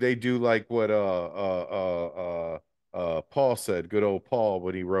 But see, they do like what Paul said, good old Paul,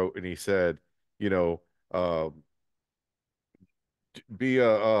 when he wrote and he said, you know, be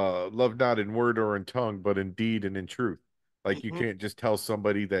a love not in word or in tongue, but in deed and in truth. Like you Mhm. can't just tell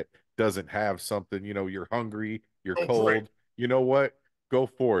somebody that doesn't have something, you're hungry, you're Don't pray. cold, you know what? Go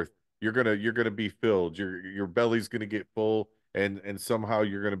forth. You're gonna be filled. Your belly's gonna get full, and somehow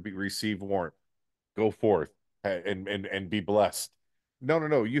you're gonna be receive warmth. Go forth and be blessed. No, no,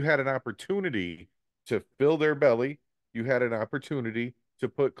 no. You had an opportunity to fill their belly. You had an opportunity to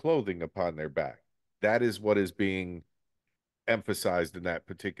put clothing upon their back. That is what is being emphasized in that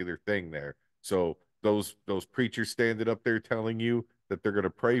particular thing there. So those preachers standing up there telling you that they're going to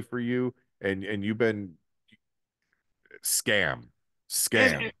pray for you, and you've been scam, And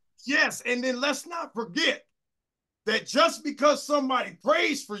scam. yes, and then let's not forget that just because somebody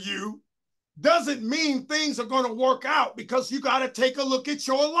prays for you doesn't mean things are going to work out, because you got to take a look at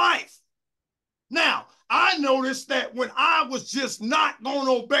your life. Now, I noticed that when I was just not going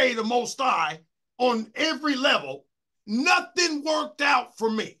to obey the Most High on every level, nothing worked out for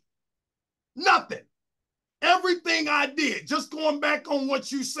me. Nothing. Everything I did, just going back on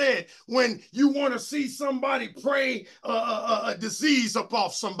what you said, when you want to see somebody pray a disease up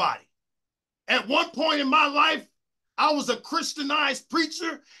off somebody. At one point in my life, I was a Christianized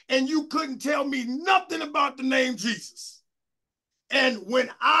preacher, and you couldn't tell me nothing about the name Jesus. And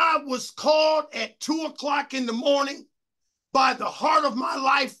when I was called at 2 o'clock in the morning by the heart of my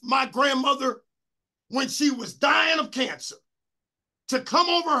life, my grandmother, when she was dying of cancer, to come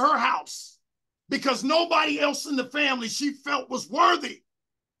over her house, because nobody else in the family she felt was worthy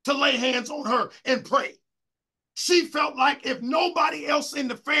to lay hands on her and pray. She felt like if nobody else in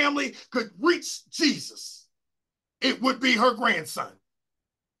the family could reach Jesus, it would be her grandson.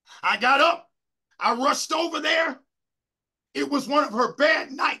 I got up, I rushed over there. It was one of her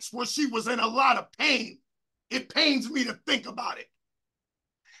bad nights where she was in a lot of pain. It pains me to think about it.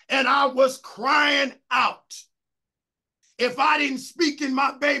 And I was crying out. If I didn't speak in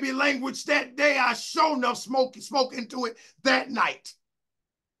my baby language that day, I sure enough spoke into it that night.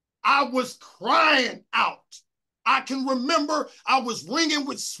 I was crying out. I can remember I was wringing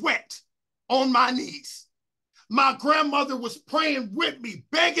with sweat on my knees. My grandmother was praying with me,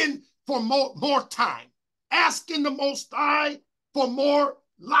 begging for more time, asking the Most High for more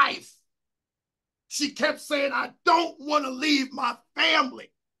life. She kept saying, I don't want to leave my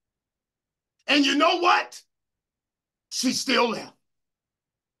family. And you know what? She still left.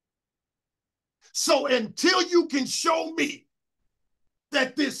 So until you can show me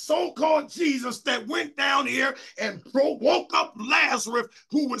that this so-called Jesus that went down here and woke up Lazarus,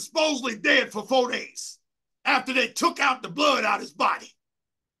 who was supposedly dead for 4 days, after they took out the blood out of his body,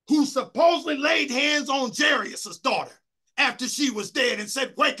 who supposedly laid hands on Jairus' daughter after she was dead and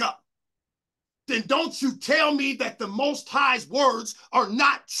said, wake up, then don't you tell me that the Most High's words are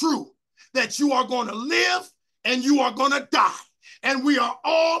not true, that you are going to live and you are going to die, and we are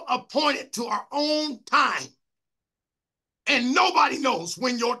all appointed to our own time. And nobody knows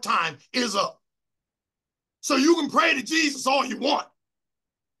when your time is up. So you can pray to Jesus all you want.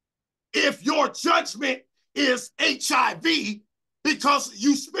 If your judgment is HIV because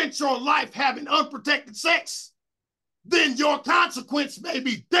you spent your life having unprotected sex, then your consequence may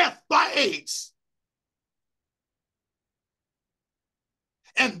be death by AIDS.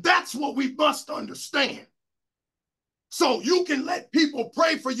 And that's what we must understand. So you can let people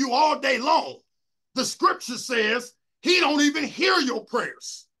pray for you all day long. The scripture says he don't even hear your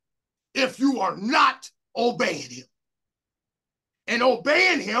prayers if you are not obeying him. And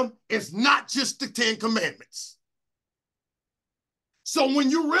obeying him is not just the 10 Commandments. So when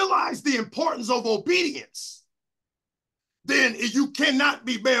you realize the importance of obedience, then you cannot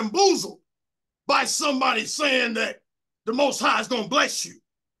be bamboozled by somebody saying that the Most High is going to bless you.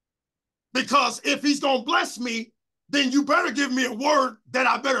 Because if he's going to bless me, then you better give me a word that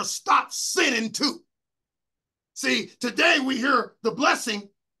I better stop sinning too. See, today we hear the blessing,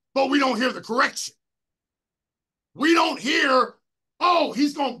 but we don't hear the correction. We don't hear, oh,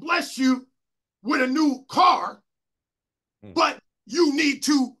 he's going to bless you with a new car, but you need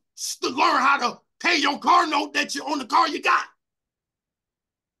to learn how to pay your car note that you on the car you got.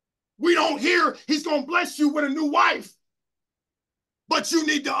 We don't hear he's going to bless you with a new wife, but you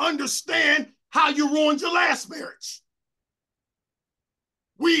need to understand how you ruined your last marriage.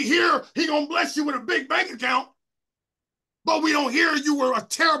 We hear he's going to bless you with a big bank account, but we don't hear you were a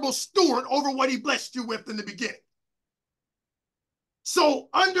terrible steward over what he blessed you with in the beginning. So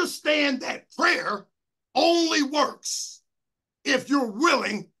understand that prayer only works if you're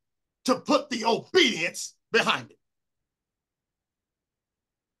willing to put the obedience behind it.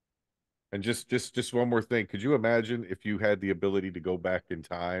 And just one more thing. Could you imagine if you had the ability to go back in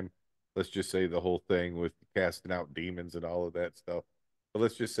time? Let's just say the whole thing with casting out demons and all of that stuff. But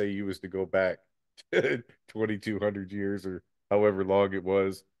let's just say you was to go back 2,200 years or however long it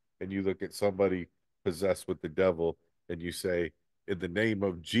was, and you look at somebody possessed with the devil and you say, in the name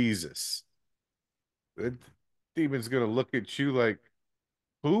of Jesus, the demon's going to look at you like,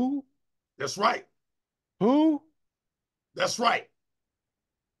 who? That's right. Who? That's right.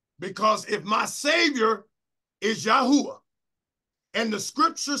 Because if my Savior is Yahuwah, and the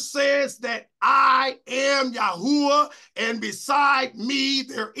scripture says that I am Yahuwah, and beside me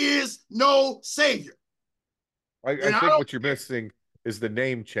there is no Savior. I And I think don't what you're care. missing is the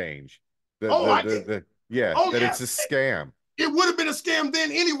name change. Oh, I get. Yeah, Oh, that yeah. it's a scam. It would have been a scam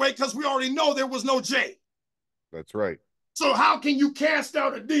then anyway, because we already know there was no J. That's right. So how can you cast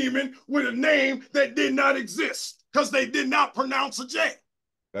out a demon with a name that did not exist? Because they did not pronounce a J.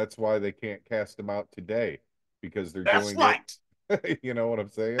 That's why they can't cast them out today because they're That's doing it. right. You know what I'm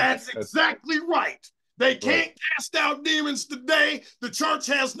saying? That's exactly right. They Right. can't cast out demons today. The church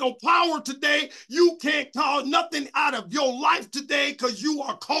has no power today. You can't call nothing out of your life today because you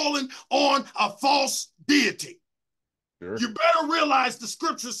are calling on a false deity. Sure. You better realize the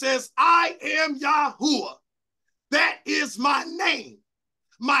scripture says, I am Yahuwah. That is my name.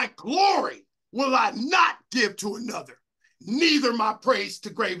 My glory will I not give to another, neither my praise to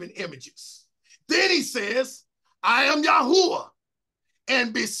graven images. Then he says, I am Yahuwah,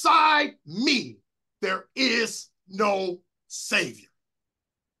 and beside me there is no Savior.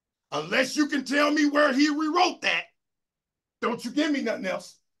 Unless you can tell me where he rewrote that, don't you give me nothing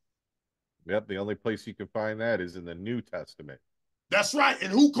else. Yep. The only place you can find that is in the New Testament. That's right.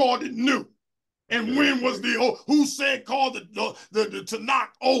 And who called it new? And Okay. when was the old? Who said called the Tanakh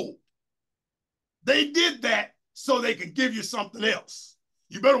old? They did that so they could give you something else.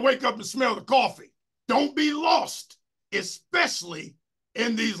 You better wake up and smell the coffee. Don't be lost, especially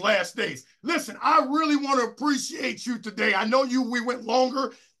in these last days. Listen, I really want to appreciate you today. I know we went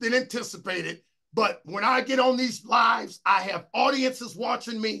longer than anticipated, but when I get on these lives, I have audiences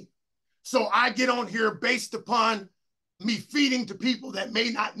watching me. So I get on here based upon me feeding to people that may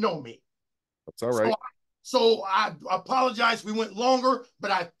not know me. That's all right. So I apologize we went longer,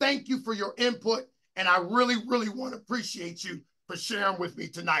 but I thank you for your input. And I really, really want to appreciate you for sharing with me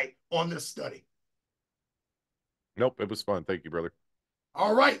tonight on this study. Nope. It was fun. Thank you, brother.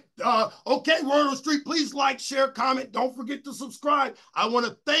 All right. Okay, Word on the Street, please like, share, comment. Don't forget to subscribe. I want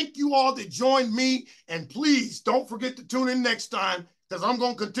to thank you all that joined me. And please don't forget to tune in next time because I'm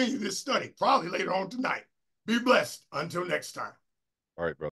going to continue this study probably later on tonight. Be blessed. Until next time. All right, brother.